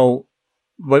 So,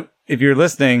 but if you're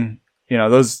listening,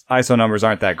 those ISO numbers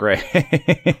aren't that great.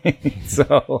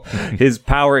 So his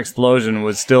power explosion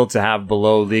was still to have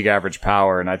below league average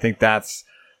power, and I think that's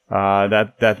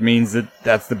that means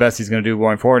that's the best he's going to do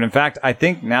going forward. In fact, I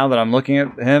think now that I'm looking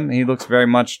at him, he looks very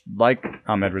much like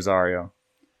Amed Rosario.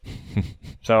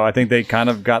 So I think they kind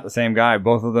of got the same guy.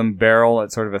 Both of them barrel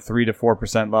at sort of a 3 to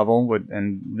 4% level,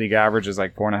 and league average is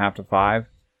like 4.5 to 5.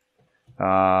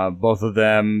 Both of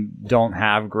them don't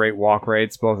have great walk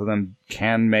rates. Both of them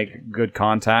can make good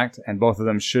contact, and both of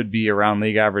them should be around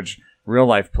league average real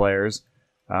life players.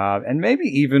 And maybe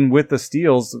even with the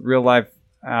steals, real life,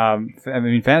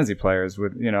 fantasy players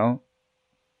with,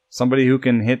 somebody who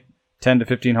can hit 10 to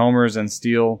 15 homers and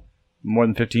steal more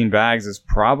than 15 bags is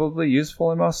probably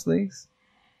useful in most leagues.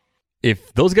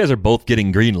 If those guys are both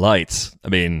getting green lights, I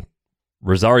mean,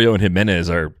 Rosario and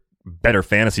Jimenez are better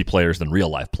fantasy players than real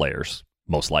life players,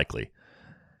 most likely.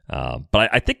 But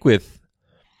I think the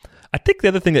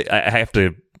other thing that I have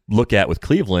to look at with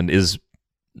Cleveland is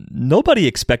nobody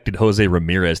expected Jose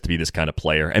Ramirez to be this kind of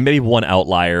player. And maybe one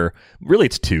outlier, really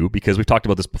it's two, because we've talked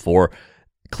about this before.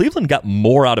 Cleveland got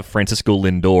more out of Francisco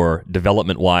Lindor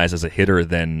development-wise as a hitter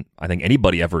than I think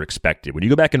anybody ever expected. When you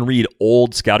go back and read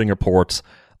old scouting reports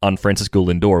on Francisco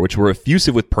Lindor, which were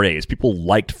effusive with praise, people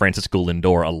liked Francisco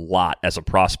Lindor a lot as a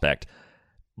prospect.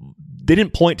 They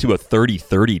didn't point to a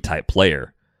 30-30 type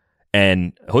player.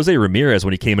 And Jose Ramirez,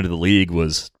 when he came into the league,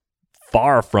 was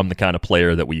far from the kind of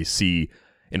player that we see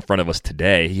in front of us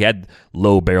today. He had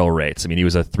low barrel rates. I mean, he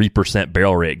was a 3%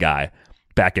 barrel rate guy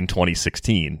back in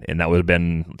 2016, and that would have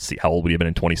been, let's see, how old would he have been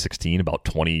in 2016? About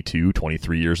 22,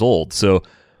 23 years old. So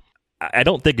I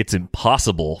don't think it's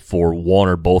impossible for one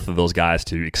or both of those guys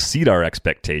to exceed our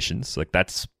expectations. Like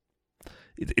it's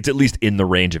at least in the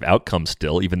range of outcomes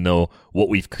still, even though what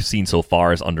we've seen so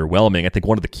far is underwhelming. I think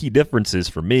one of the key differences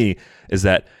for me is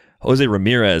that Jose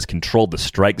Ramirez controlled the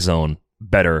strike zone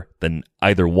better than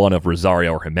either one of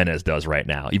Rosario or Jimenez does right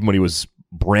now. Even when he was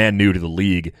brand new to the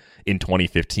league in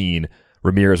 2015,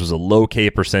 Ramirez was a low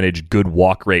K percentage, good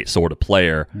walk rate sort of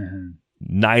player. Mm-hmm.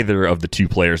 Neither of the two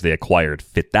players they acquired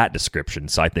fit that description.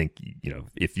 So I think,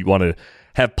 if you want to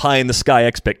have pie in the sky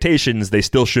expectations, they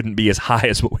still shouldn't be as high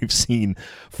as what we've seen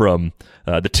from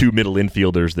the two middle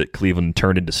infielders that Cleveland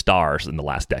turned into stars in the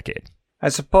last decade. I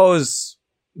suppose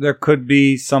there could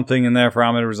be something in there for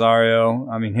Amed Rosario.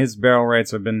 I mean, his barrel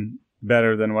rates have been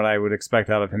better than what I would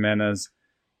expect out of Jimenez.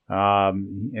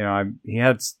 He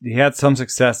had some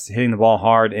success hitting the ball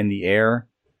hard in the air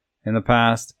in the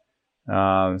past.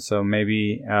 So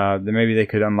maybe they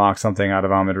could unlock something out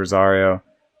of Amed Rosario.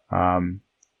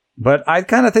 But I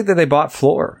kind of think that they bought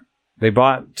floor. They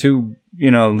bought two,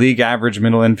 league average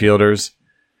middle infielders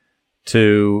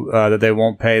that they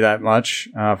won't pay that much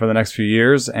for the next few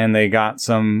years, and they got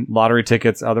some lottery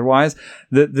tickets otherwise.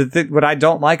 What I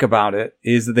don't like about it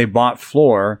is that they bought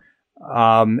floor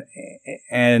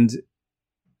and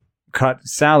cut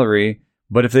salary,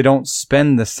 but if they don't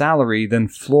spend the salary, then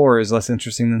floor is less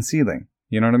interesting than ceiling.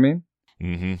 You know what I mean?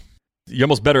 Mm-hmm. You're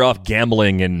almost better off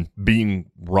gambling and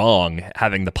being wrong,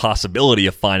 having the possibility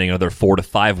of finding another 4 to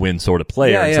 5 win sort of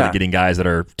player instead of getting guys that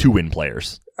are 2-win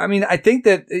players. I mean, I think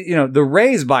that, the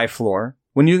Rays buy floor.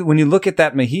 When you look at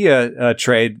that Mejia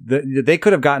trade, they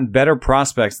could have gotten better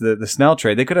prospects. The Snell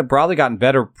trade, they could have probably gotten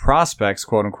better prospects,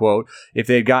 quote unquote, if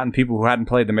they had gotten people who hadn't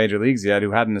played the major leagues yet,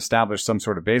 who hadn't established some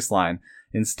sort of baseline.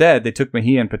 Instead, they took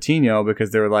Mejia and Patino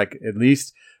because they were like, at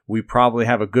least we probably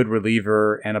have a good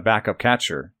reliever and a backup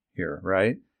catcher here,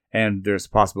 right? And there's a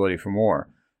possibility for more.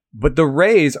 But the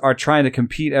Rays are trying to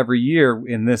compete every year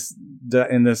in this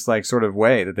like sort of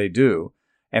way that they do.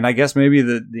 And I guess maybe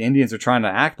the Indians are trying to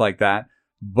act like that.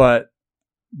 But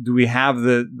do we have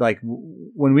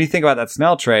when we think about that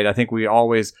Snell trade, I think we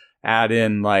always add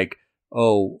in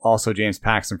also James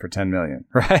Paxton for $10 million,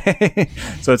 right?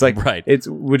 So it's like, right.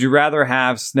 Would you rather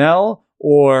have Snell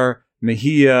or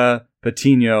Mejia,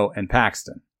 Patino, and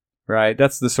Paxton, right?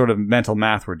 That's the sort of mental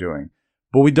math we're doing.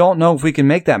 But we don't know if we can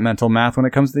make that mental math when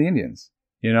it comes to the Indians,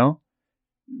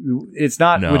 It's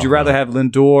not, would you rather have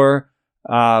Lindor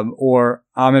or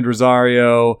Amed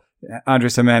Rosario,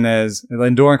 Andres Jimenez,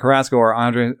 Lindor and Carrasco, or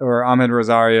Amed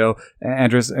Rosario,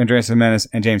 Andres Jimenez,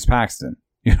 and James Paxton.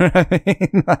 You know what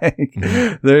I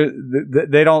mean?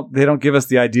 They don't give us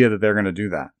the idea that they're going to do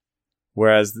that.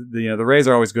 Whereas the Rays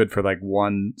are always good for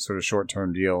one sort of short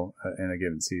term deal in a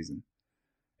given season.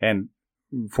 And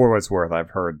for what it's worth,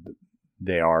 I've heard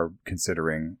they are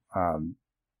considering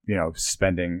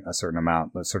spending a certain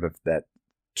amount, sort of that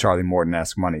Charlie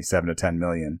Morton-esque money, $7 to $10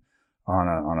 million on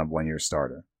a 1-year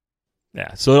starter.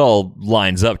 Yeah, so it all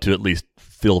lines up to at least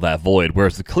fill that void.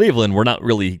 Whereas the Cleveland, we're not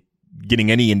really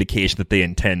getting any indication that they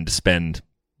intend to spend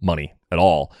money at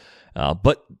all.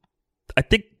 But I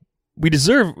think we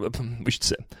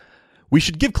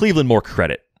should give Cleveland more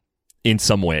credit in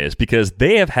some ways, because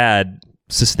they have had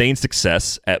sustained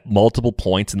success at multiple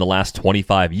points in the last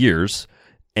 25 years,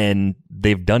 and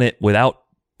they've done it without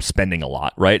spending a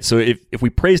lot, right? So if we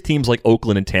praise teams like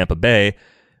Oakland and Tampa Bay,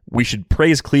 we should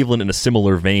praise Cleveland in a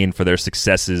similar vein for their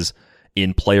successes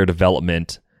in player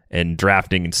development and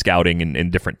drafting and scouting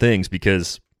and different things,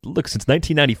 because look, since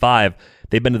 1995,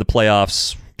 they've been to the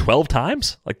playoffs 12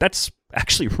 times. Like, that's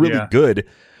actually really good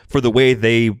for the way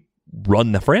they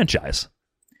run the franchise.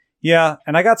 Yeah,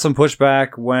 and I got some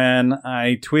pushback when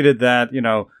I tweeted that,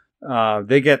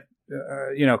 they get,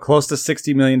 close to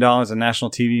 $60 million in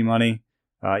national TV money,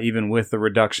 even with the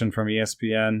reduction from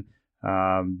ESPN.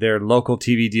 Their local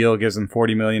TV deal gives them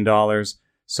 $40 million.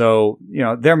 So,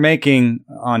 they're making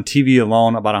on TV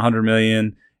alone about $100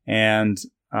 million. And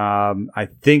I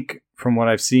think from what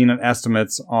I've seen in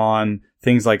estimates on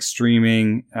things like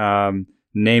streaming,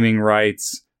 naming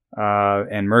rights,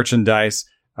 and merchandise,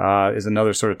 is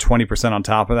another sort of 20% on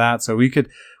top of that. So we could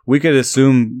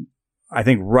assume, I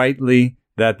think rightly,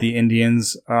 that the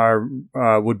Indians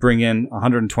would bring in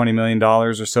 $120 million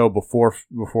or so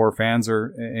before fans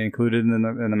are included in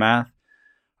the math.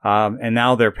 And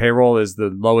now their payroll is the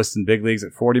lowest in big leagues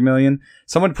at $40 million.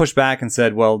 Someone pushed back and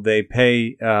said, well, they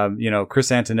pay,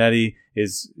 Chris Antonetti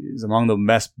is among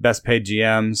the best paid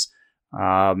GMs.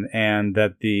 And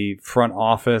that the front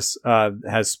office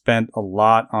has spent a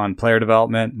lot on player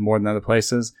development, more than other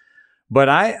places. But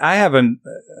I have a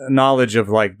knowledge of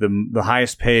like the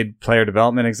highest paid player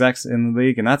development execs in the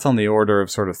league, and that's on the order of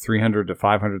sort of 300 to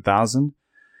 500,000.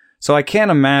 So I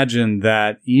can't imagine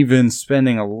that even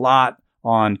spending a lot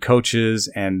on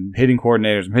coaches and hitting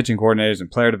coordinators and pitching coordinators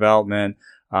and player development,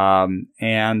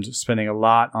 and spending a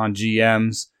lot on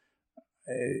GMs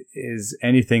is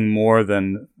anything more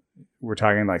than, we're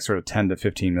talking like sort of $10 to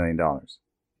 $15 million.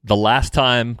 The last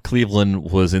time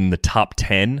Cleveland was in the top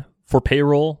 10 for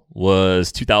payroll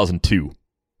was 2002,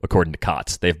 according to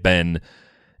COTS. They've been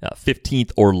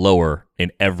 15th or lower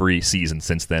in every season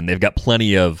since then. They've got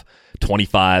plenty of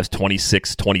 25s,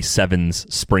 26,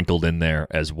 27s sprinkled in there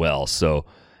as well. So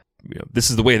this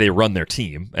is the way they run their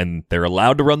team, and they're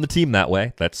allowed to run the team that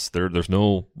way. There's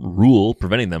no rule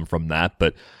preventing them from that,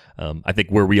 but I think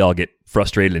where we all get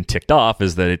frustrated and ticked off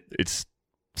is that it's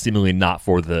seemingly not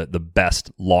for the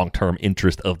best long-term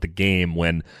interest of the game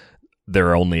when there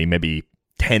are only maybe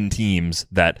 10 teams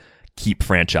that keep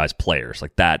franchise players.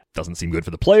 Like, that doesn't seem good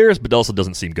for the players, but also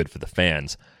doesn't seem good for the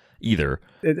fans either.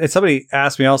 Somebody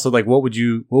asked me also, like, what would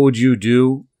you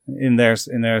do in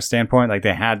their standpoint? Like,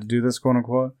 they had to do this, quote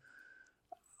unquote.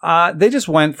 They just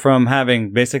went from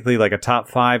having basically like a top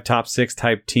 5, top 6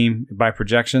 type team by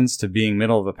projections to being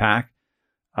middle of the pack.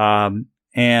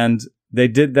 And they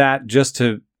did that just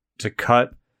to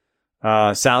cut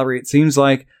salary. It seems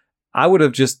like I would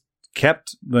have just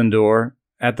kept Lindor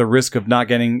at the risk of not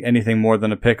getting anything more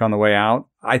than a pick on the way out.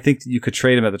 I think that you could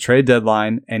trade him at the trade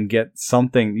deadline and get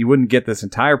something. You wouldn't get this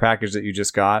entire package that you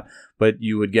just got, but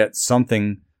you would get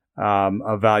something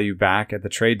of value back at the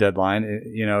trade deadline,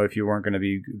 if you weren't going to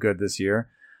be good this year.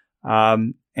 That's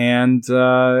what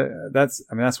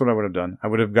I would have done. I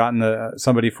would have gotten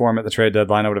somebody for him at the trade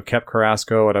deadline. I would have kept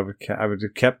Carrasco, and I would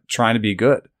have kept trying to be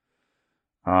good.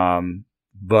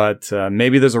 But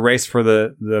maybe there's a race for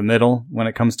the middle when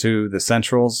it comes to the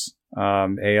Centrals,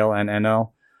 AL and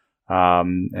NL.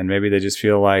 And maybe they just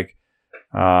feel like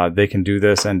they can do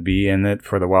this and be in it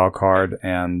for the wild card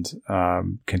and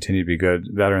continue to be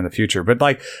better in the future. But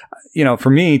for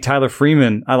me, Tyler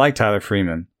Freeman, I like Tyler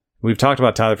Freeman. We've talked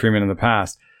about Tyler Freeman in the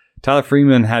past. Tyler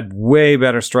Freeman had way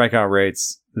better strikeout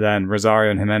rates than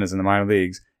Rosario and Jimenez in the minor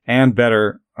leagues, and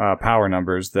better power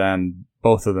numbers than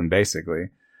both of them, basically.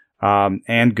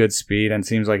 And good speed, and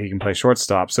seems like he can play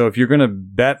shortstop. So if you're going to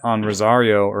bet on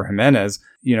Rosario or Jimenez,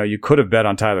 you could have bet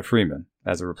on Tyler Freeman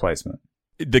as a replacement.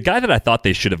 The guy that I thought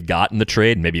they should have gotten the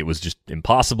trade, maybe it was just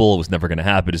impossible, it was never going to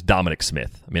happen, is Dominic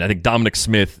Smith. I mean, I think Dominic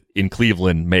Smith in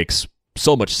Cleveland makes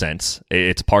so much sense.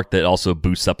 It's a part that also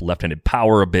boosts up left-handed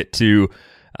power a bit too.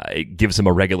 It gives him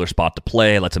a regular spot to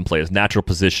play, lets him play his natural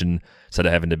position instead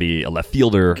of having to be a left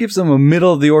fielder. Gives him a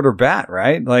middle of the order bat,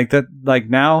 right? Like that. Like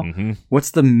now,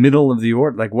 What's the middle of the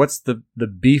order? Like, what's the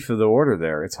beef of the order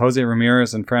there? It's Jose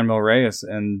Ramirez and Franmil Reyes,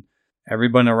 and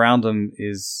everyone around him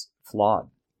is flawed.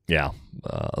 Yeah,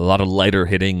 a lot of lighter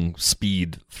hitting,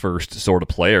 speed first sort of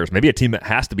players. Maybe a team that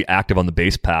has to be active on the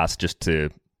base pass just to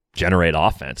generate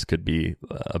offense could be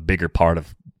a bigger part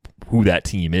of who that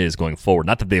team is going forward.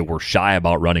 Not that they were shy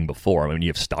about running before. I mean, you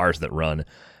have stars that run.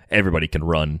 Everybody can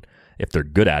run if they're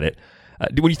good at it.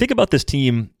 When you think about this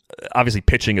team, obviously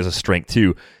pitching is a strength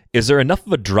too. Is there enough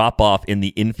of a drop-off in the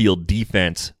infield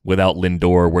defense without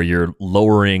Lindor where you're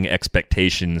lowering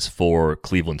expectations for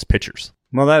Cleveland's pitchers?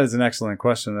 Well, that is an excellent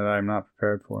question that I'm not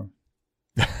prepared for.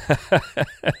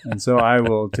 And so I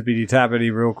will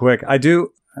tippity-tappity real quick. I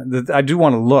do I do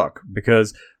want to look,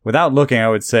 because without looking, I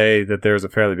would say that there's a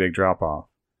fairly big drop-off.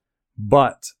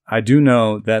 But I do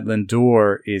know that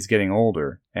Lindor is getting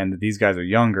older and that these guys are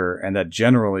younger, and that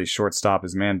generally shortstop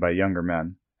is manned by younger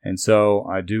men. And so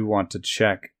I do want to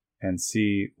check and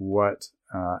see what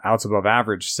outs above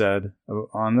average said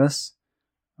on this.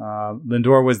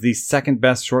 Lindor was the second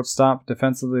best shortstop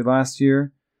defensively last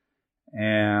year.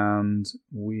 And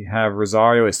we have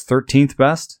Rosario is 13th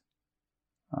best.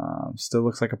 Still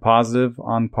looks like a positive,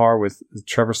 on par with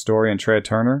Trevor Story and Trea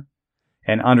Turner.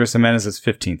 And Andres Gimenez is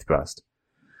 15th best.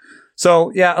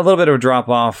 So, yeah, a little bit of a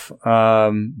drop-off.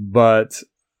 But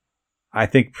I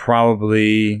think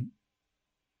probably,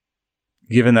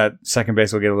 given that second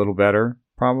base will get a little better,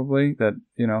 probably, that,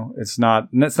 it's not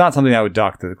something I would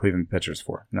dock to the Cleveland pitchers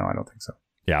for. No, I don't think so.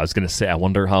 Yeah, I was going to say, I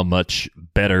wonder how much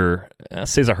better.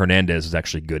 Cesar Hernandez was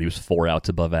actually good. He was 4 outs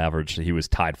above average. He was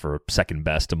tied for second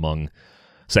best among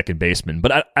second basemen.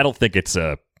 But I don't think it's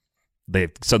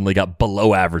they've suddenly got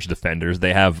below average defenders.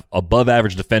 They have above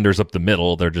average defenders up the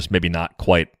middle. They're just maybe not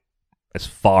quite as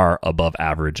far above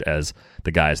average as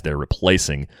the guys they're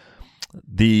replacing.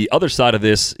 The other side of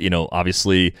this,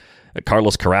 obviously,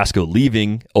 Carlos Carrasco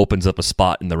leaving opens up a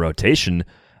spot in the rotation.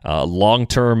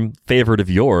 Long-term favorite of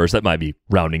yours, that might be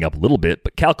rounding up a little bit,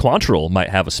 but Cal Quantrill might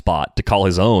have a spot to call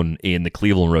his own in the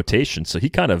Cleveland rotation. So he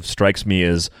kind of strikes me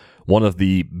as one of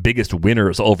the biggest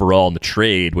winners overall in the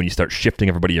trade when you start shifting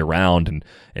everybody around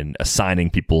and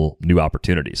assigning people new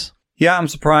opportunities. Yeah, I'm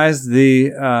surprised the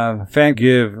fan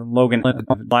give Logan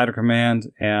lighter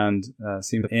command and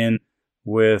seemed in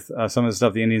with some of the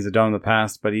stuff the Indians have done in the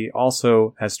past, but he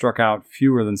also has struck out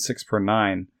fewer than 6 per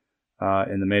 9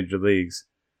 in the major leagues.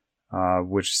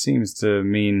 Which seems to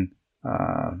mean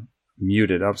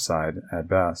muted upside at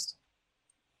best.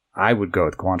 I would go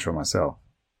with Quantrill myself.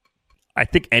 I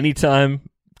think anytime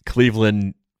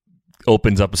Cleveland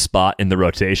opens up a spot in the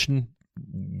rotation,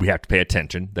 we have to pay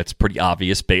attention. That's pretty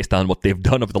obvious based on what they've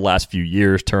done over the last few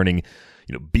years, turning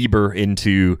Bieber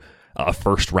into a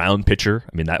first-round pitcher.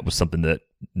 I mean, that was something that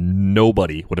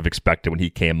nobody would have expected when he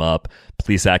came up.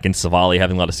 Plesac and Savali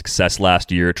having a lot of success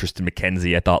last year. Tristan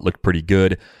McKenzie, I thought, looked pretty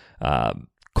good.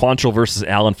 Quantrill versus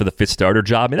Allen for the 5th starter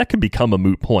job, I mean, that could become a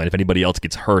moot point. If anybody else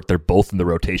gets hurt, they're both in the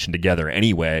rotation together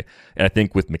anyway. And I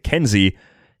think with McKenzie,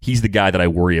 he's the guy that I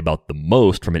worry about the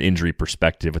most from an injury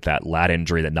perspective, with that lat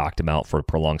injury that knocked him out for a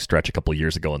prolonged stretch a couple of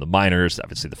years ago in the minors.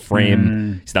 Obviously, the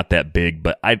frame, he's not that big,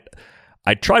 but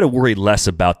I try to worry less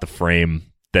about the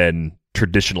frame than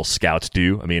traditional scouts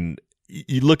do. I mean,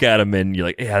 you look at him and you're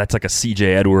like, yeah, that's like a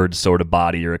CJ Edwards sort of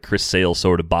body or a Chris Sale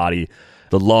sort of body.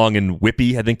 The long and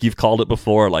whippy, I think you've called it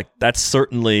before. Like, that's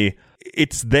certainly,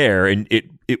 it's there, and it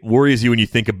worries you when you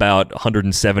think about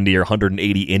 170 or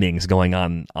 180 innings going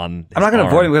on. I'm not going to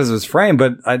avoid him because of his frame,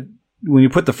 but when you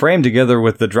put the frame together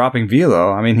with the dropping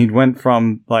velo, I mean, he went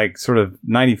from like sort of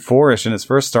 94-ish in his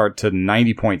first start to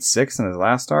 90.6 in his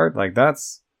last start. Like,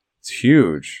 it's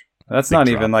huge. That's big not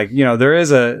drop. Even like, there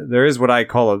is what I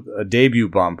call a debut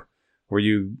bump, where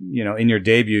in your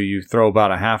debut, you throw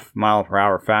about a half mile per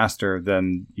hour faster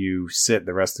than you sit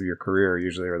the rest of your career,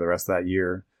 usually, or the rest of that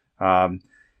year,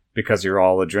 because you're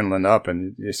all adrenaline up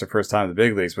and it's your first time in the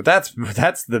big leagues. But that's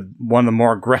one of the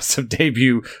more aggressive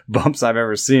debut bumps I've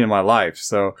ever seen in my life.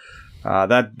 So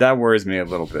that worries me a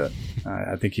little bit.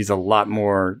 I think he's a lot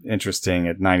more interesting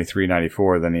at 93,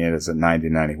 94 than he is at 90,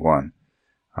 91.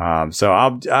 So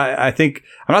I think,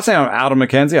 I'm not saying I'm out of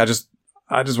McKenzie.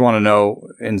 I just want to know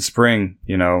in spring,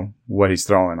 what he's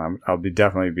throwing. I'll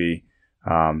definitely be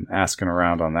asking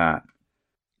around on that.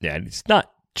 Yeah, it's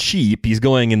not cheap. He's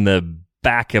going in the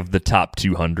back of the top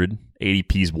 200.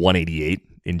 ADP's 188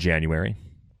 in January.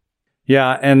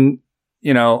 Yeah, and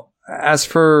as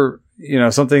for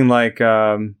something like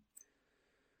why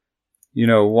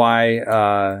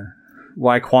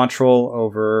Quantrill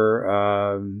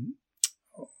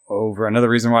over another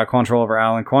reason why Quantrill over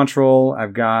Allen. Quantrill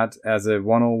I've got as a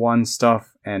 101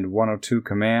 stuff and 102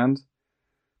 command.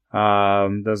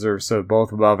 Those are so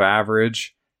both above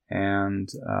average. And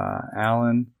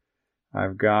Allen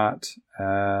I've got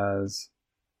as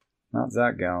not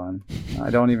Zach Gallen. I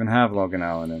don't even have Logan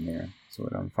Allen in here. That's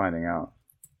what I'm finding out.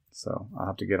 So I'll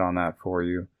have to get on that for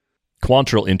you.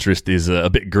 Quantrill interest is a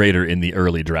bit greater in the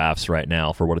early drafts right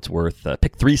now, for what it's worth.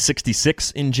 Pick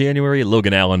 366 in January.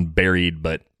 Logan Allen buried,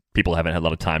 but people haven't had a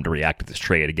lot of time to react to this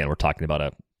trade. Again, we're talking about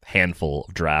a handful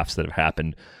of drafts that have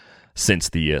happened since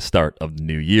the start of the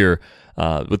new year.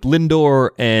 With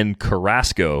Lindor and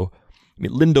Carrasco, I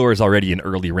mean, Lindor is already an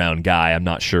early round guy. I'm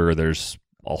not sure there's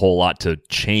a whole lot to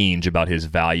change about his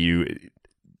value.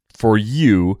 For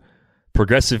you,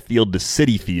 Progressive Field to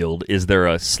Citi Field, is there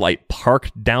a slight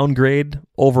park downgrade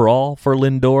overall for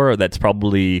Lindor that's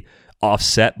probably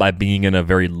offset by being in a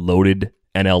very loaded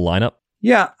NL lineup?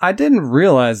 Yeah, I didn't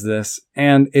realize this,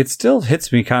 and it still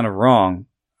hits me kind of wrong.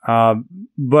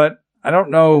 But I don't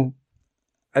know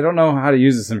how to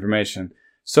use this information.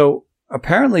 So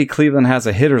apparently Cleveland has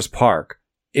a hitter's park.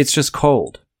 It's just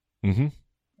cold. Mm-hmm.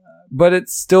 But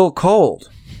it's still cold.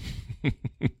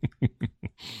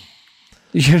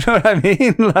 You know what I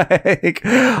mean? Like,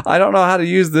 I don't know how to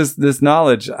use this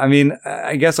knowledge. I mean,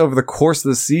 I guess over the course of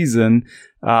the season,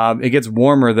 it gets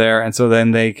warmer there, and so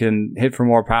then they can hit for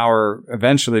more power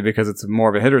eventually because it's more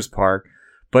of a hitter's park.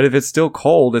 But if it's still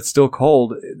cold, it's still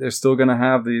cold. They're still going to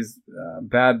have these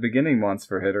bad beginning months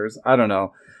for hitters. I don't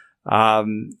know.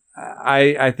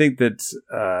 I think that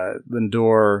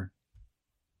Lindor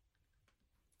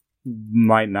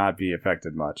might not be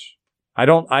affected much. I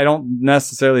don't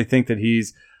necessarily think that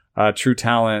he's a true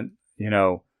talent,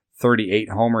 38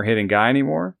 homer hitting guy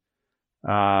anymore.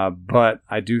 But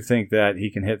I do think that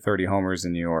he can hit 30 homers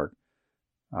in New York.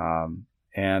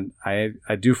 And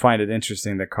I do find it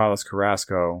interesting that Carlos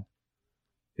Carrasco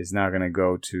is now going to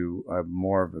go to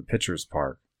more of a pitcher's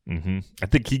park. Mm-hmm. I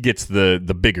think he gets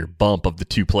the bigger bump of the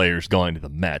two players going to the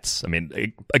Mets. I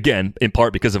mean, again, in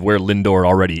part because of where Lindor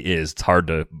already is, it's hard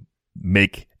to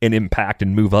make an impact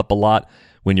and move up a lot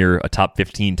when you're a top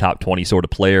 15, top 20 sort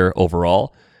of player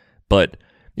overall. But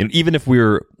even if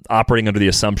we're operating under the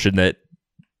assumption that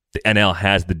the NL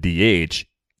has the DH,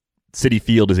 Citi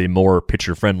Field is a more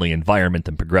pitcher-friendly environment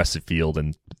than Progressive Field,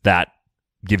 and that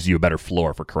gives you a better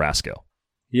floor for Carrasco.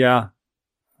 Yeah.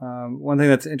 One thing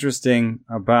that's interesting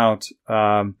about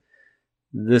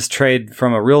this trade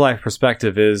from a real-life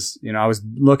perspective is, I was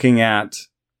looking at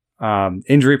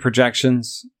injury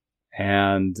projections,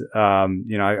 and,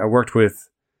 I worked with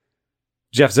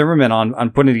Jeff Zimmerman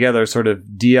on putting together sort of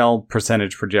DL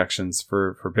percentage projections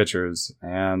for pitchers.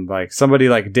 And like somebody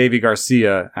like Davy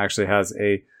Garcia actually is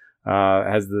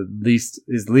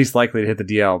least likely to hit the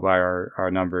DL by our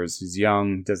numbers. He's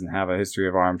young, doesn't have a history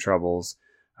of arm troubles.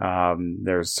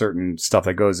 There's certain stuff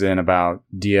that goes in about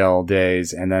DL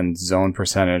days, and then zone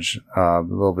percentage, a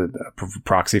little bit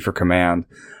proxy for command,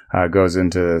 goes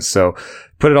into this. So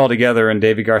put it all together, and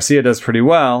Davy Garcia does pretty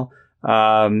well.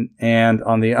 And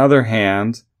on the other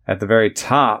hand, at the very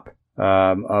top,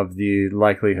 of the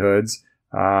likelihoods,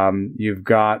 you've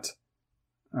got,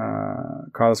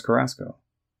 Carlos Carrasco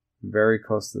very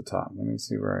close to the top. Let me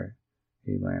see where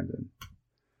he landed.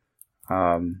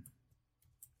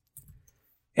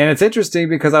 And it's interesting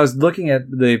because I was looking at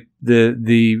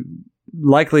the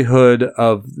likelihood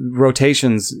of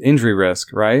rotations injury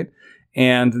risk, right?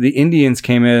 And the Indians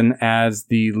came in as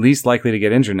the least likely to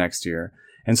get injured next year.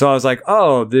 And so I was like,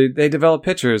 oh, they develop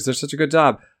pitchers. They're such a good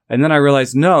job. And then I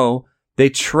realized, no, they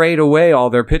trade away all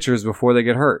their pitchers before they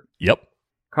get hurt. Yep.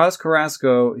 Carlos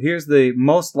Carrasco, here's the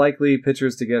most likely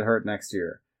pitchers to get hurt next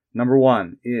year. Number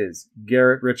 1 is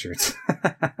Garrett Richards.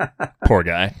 Poor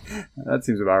guy. That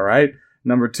seems about right.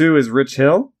 Number 2 is Rich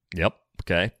Hill. Yep.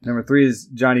 Okay. Number 3 is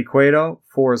Johnny Cueto.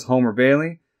 4 is Homer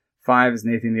Bailey. 5 is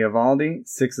Nathan Eovaldi.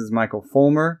 6 is Michael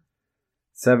Fulmer.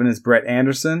 7 is Brett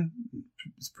Anderson.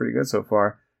 It's pretty good so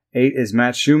far. 8 is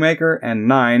Matt Shoemaker. And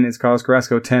 9 is Carlos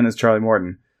Carrasco. 10 is Charlie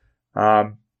Morton.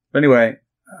 But anyway,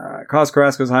 Carlos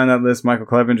Carrasco's high on that list. Michael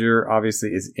Clevenger obviously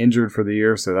is injured for the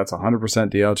year, so that's a 100%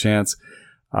 DL chance.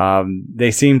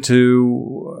 They seem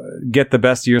to get the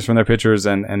best years from their pitchers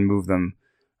and move them.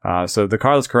 So the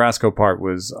Carlos Carrasco part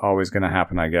was always going to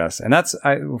happen, I guess. And that's,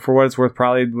 for what it's worth,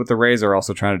 probably what the Rays are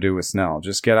also trying to do with Snell.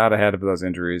 Just get out ahead of those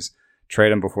injuries,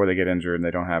 trade them before they get injured, and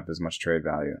they don't have as much trade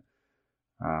value.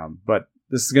 But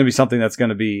this is going to be something that's going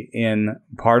to be in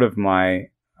part of my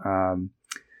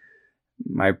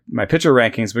my pitcher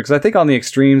rankings, because I think on the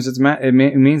extremes it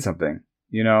means something.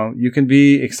 You can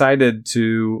be excited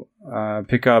to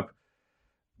pick up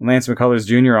Lance McCullers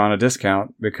Jr. on a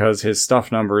discount because his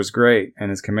stuff number is great and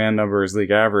his command number is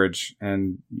league average,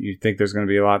 and you think there's going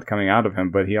to be a lot coming out of him,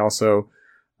 but he also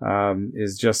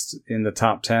is just in the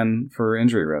top 10 for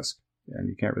injury risk, and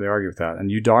you can't really argue with that. And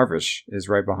Yu Darvish is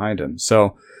right behind him.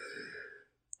 So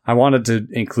I wanted to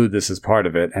include this as part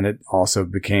of it, and it also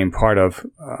became part of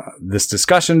this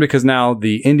discussion because now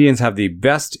the Indians have the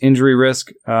best injury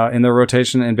risk in their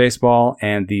rotation in baseball,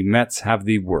 and the Mets have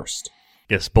the worst.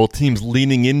 Yes, both teams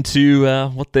leaning into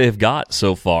what they've got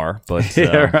so far. But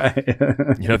yeah, right.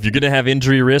 If you're going to have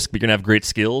injury risk, but you're going to have great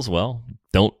skills, well,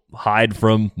 don't hide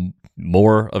from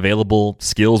more available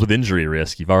skills with injury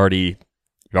risk. You've already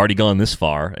we've already gone this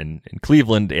far. And in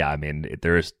Cleveland, yeah, I mean,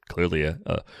 there is clearly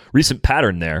a recent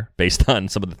pattern there based on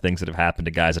some of the things that have happened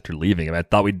to guys after leaving. I mean, I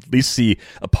thought we'd at least see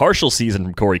a partial season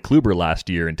from Corey Kluber last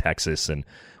year in Texas, and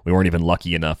we weren't even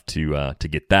lucky enough to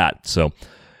get that. So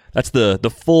that's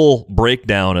the full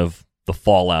breakdown of the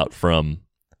fallout from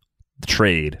the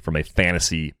trade from a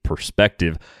fantasy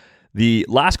perspective. The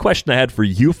last question I had for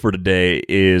you for today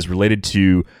is related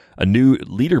to a new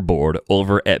leaderboard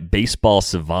over at Baseball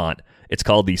Savant. It's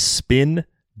called the Spin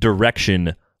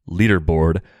Direction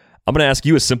Leaderboard. I'm going to ask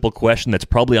you a simple question that's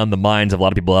probably on the minds of a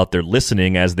lot of people out there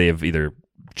listening, as they've either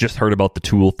just heard about the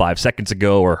tool 5 seconds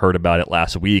ago or heard about it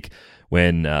last week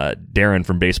when Darren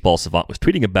from Baseball Savant was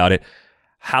tweeting about it.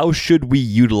 How should we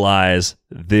utilize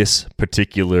this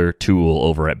particular tool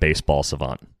over at Baseball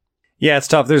Savant? Yeah, it's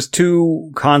tough. There's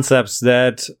two concepts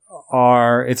that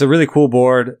it's a really cool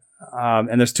board,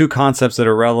 and there's two concepts that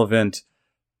are relevant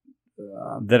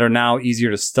that are now easier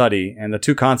to study. And the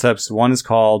two concepts, one is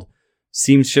called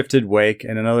seam shifted wake,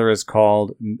 and another is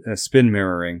called spin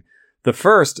mirroring. The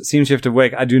first, seam shifted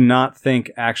wake, I do not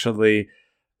think actually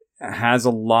has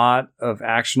a lot of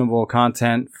actionable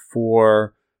content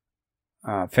for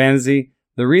fantasy.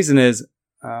 The reason is,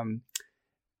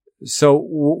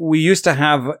 we used to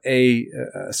have a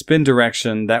spin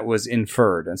direction that was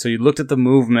inferred. And so you looked at the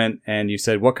movement and you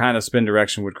said, what kind of spin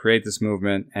direction would create this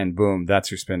movement? And boom,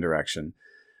 that's your spin direction.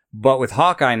 But with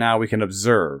Hawkeye now, we can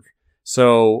observe.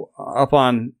 So up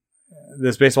on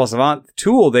this Baseball Savant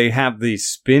tool, they have the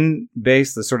spin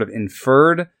base, the sort of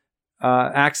inferred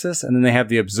axis, and then they have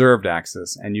the observed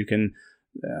axis. And you can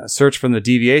search from the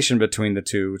deviation between the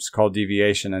two, which is called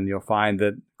deviation, and you'll find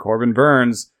that Corbin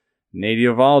Burns, Nady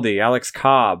Eovaldi, Alex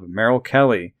Cobb, Merrill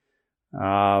Kelly,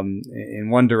 in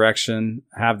one direction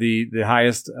have the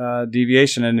highest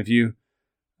deviation. And if you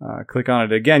click on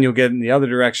it again, you'll get in the other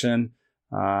direction,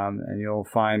 and you'll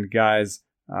find guys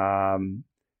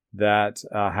that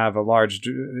have a large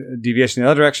deviation in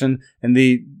the other direction. And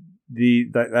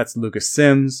that's Lucas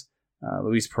Sims,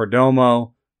 Luis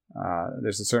Perdomo.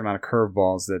 There's a certain amount of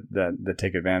curveballs that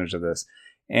take advantage of this.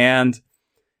 And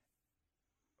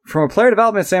from a player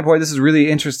development standpoint, this is really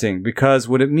interesting because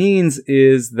what it means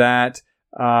is that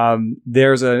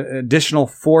there's an additional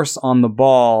force on the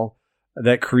ball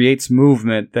that creates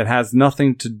movement that has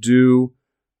nothing to do,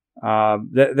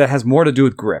 that has more to do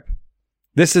with grip.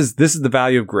 This is the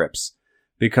value of grips,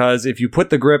 because if you put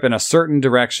the grip in a certain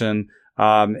direction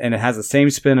and it has the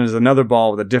same spin as another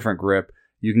ball with a different grip,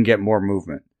 you can get more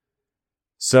movement.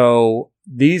 So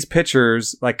these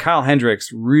pitchers, like Kyle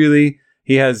Hendricks, really,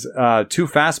 he has two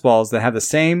fastballs that have the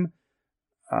same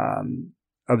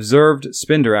observed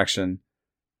spin direction,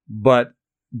 but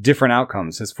different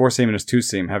outcomes. His 4-seam and his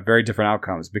 2-seam have very different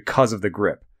outcomes because of the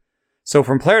grip. So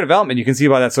from player development, you can see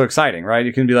why that's so exciting, right?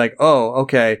 You can be like, oh,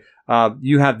 okay,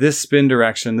 you have this spin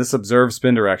direction, this observed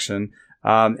spin direction,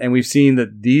 and we've seen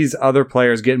that these other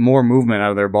players get more movement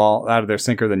out of their ball, out of their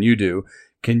sinker than you do.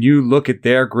 Can you look at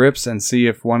their grips and see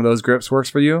if one of those grips works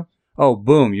for you? Oh,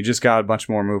 boom, you just got a bunch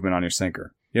more movement on your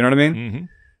sinker. You know what I mean? Mm-hmm.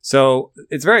 So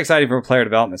it's very exciting from a player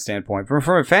development standpoint. From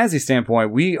a fantasy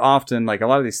standpoint, we often, like a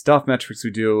lot of these stuff metrics we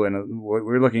do and what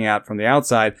we're looking at from the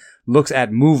outside looks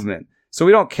at movement. So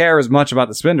we don't care as much about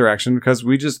the spin direction because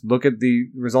we just look at the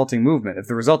resulting movement. If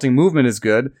the resulting movement is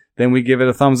good, then we give it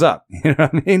a thumbs up. You know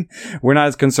what I mean? We're not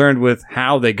as concerned with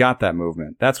how they got that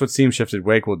movement. That's what seam shifted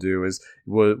wake will do, is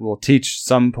we'll teach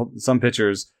some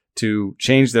pitchers to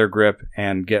change their grip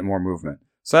and get more movement.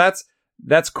 So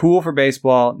that's cool for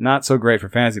baseball, not so great for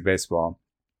fantasy baseball.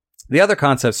 The other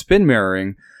concept, spin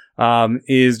mirroring,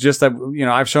 is just that, you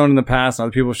know, I've shown in the past, and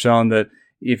other people have shown that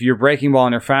if your breaking ball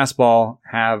and your fastball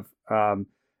have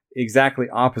exactly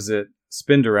opposite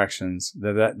spin directions,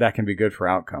 that can be good for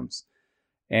outcomes.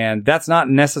 And that's not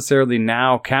necessarily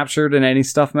now captured in any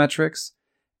stuff metrics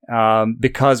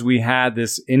because we had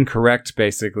this incorrect,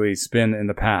 basically, spin in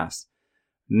the past.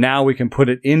 Now we can put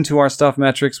it into our stuff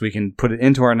metrics. We can put it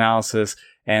into our analysis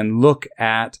and look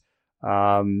at,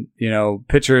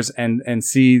 pitchers and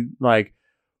see like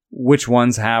which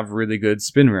ones have really good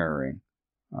spin mirroring.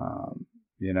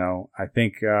 I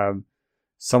think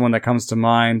someone that comes to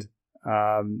mind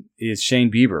is Shane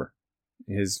Bieber.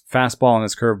 His fastball and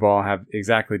his curveball have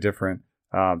exactly different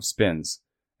spins,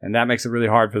 and that makes it really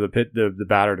hard for the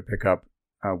batter to pick up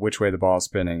which way the ball is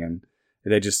spinning, and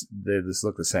they just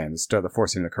look the same. The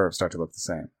 4-seam and the curve start to look the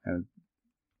same, and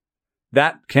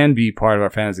that can be part of our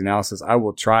fantasy analysis. I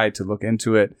will try to look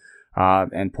into it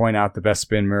and point out the best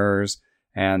spin mirrors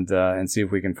and see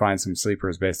if we can find some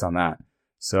sleepers based on that.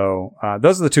 So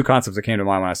those are the two concepts that came to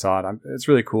mind when I saw it. It's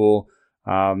really cool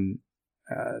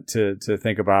to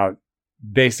think about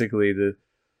basically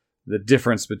the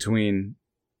difference between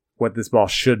what this ball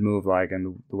should move like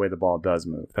and the way the ball does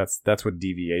move. That's what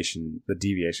the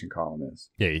deviation column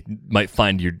is. Yeah, you might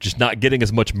find you're just not getting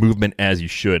as much movement as you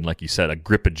should. Like you said, a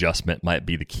grip adjustment might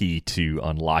be the key to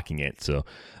unlocking it. So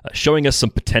showing us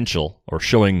some potential, or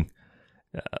showing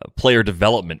player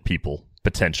development people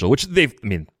potential, which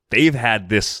they've had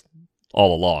this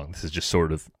all along. This is just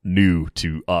sort of new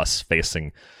to us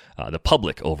facing the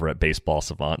public over at Baseball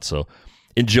Savant. So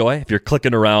enjoy if you're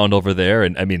clicking around over there.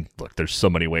 And look, there's so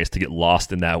many ways to get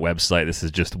lost in that website. This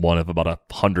is just one of about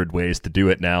 100 ways to do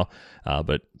it now.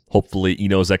 But hopefully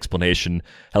Eno's explanation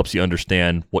helps you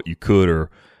understand what you could or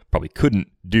probably couldn't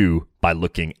do by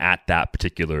looking at that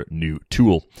particular new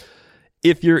tool.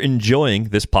 If you're enjoying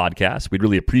this podcast, we'd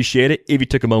really appreciate it if you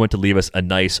took a moment to leave us a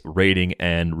nice rating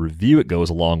and review. It goes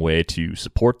a long way to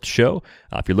support the show.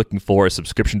 If you're looking for a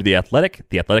subscription to The Athletic,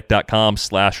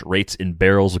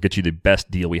 theathletic.com/ratesandbarrels will get you the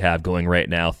best deal we have going right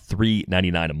now.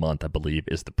 $3.99 a month, I believe,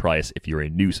 is the price if you're a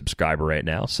new subscriber right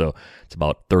now. So it's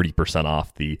about 30%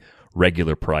 off the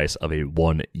regular price of a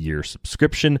 1-year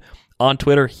subscription. On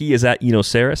Twitter, he is at Eno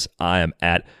Saris. I am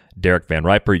at Derek Van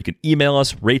Riper. You can email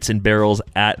us,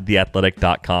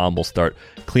 ratesandbarrels@theathletic.com. We'll start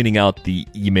cleaning out the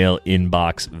email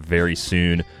inbox very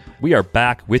soon. We are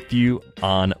back with you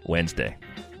on Wednesday.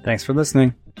 Thanks for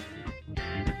listening.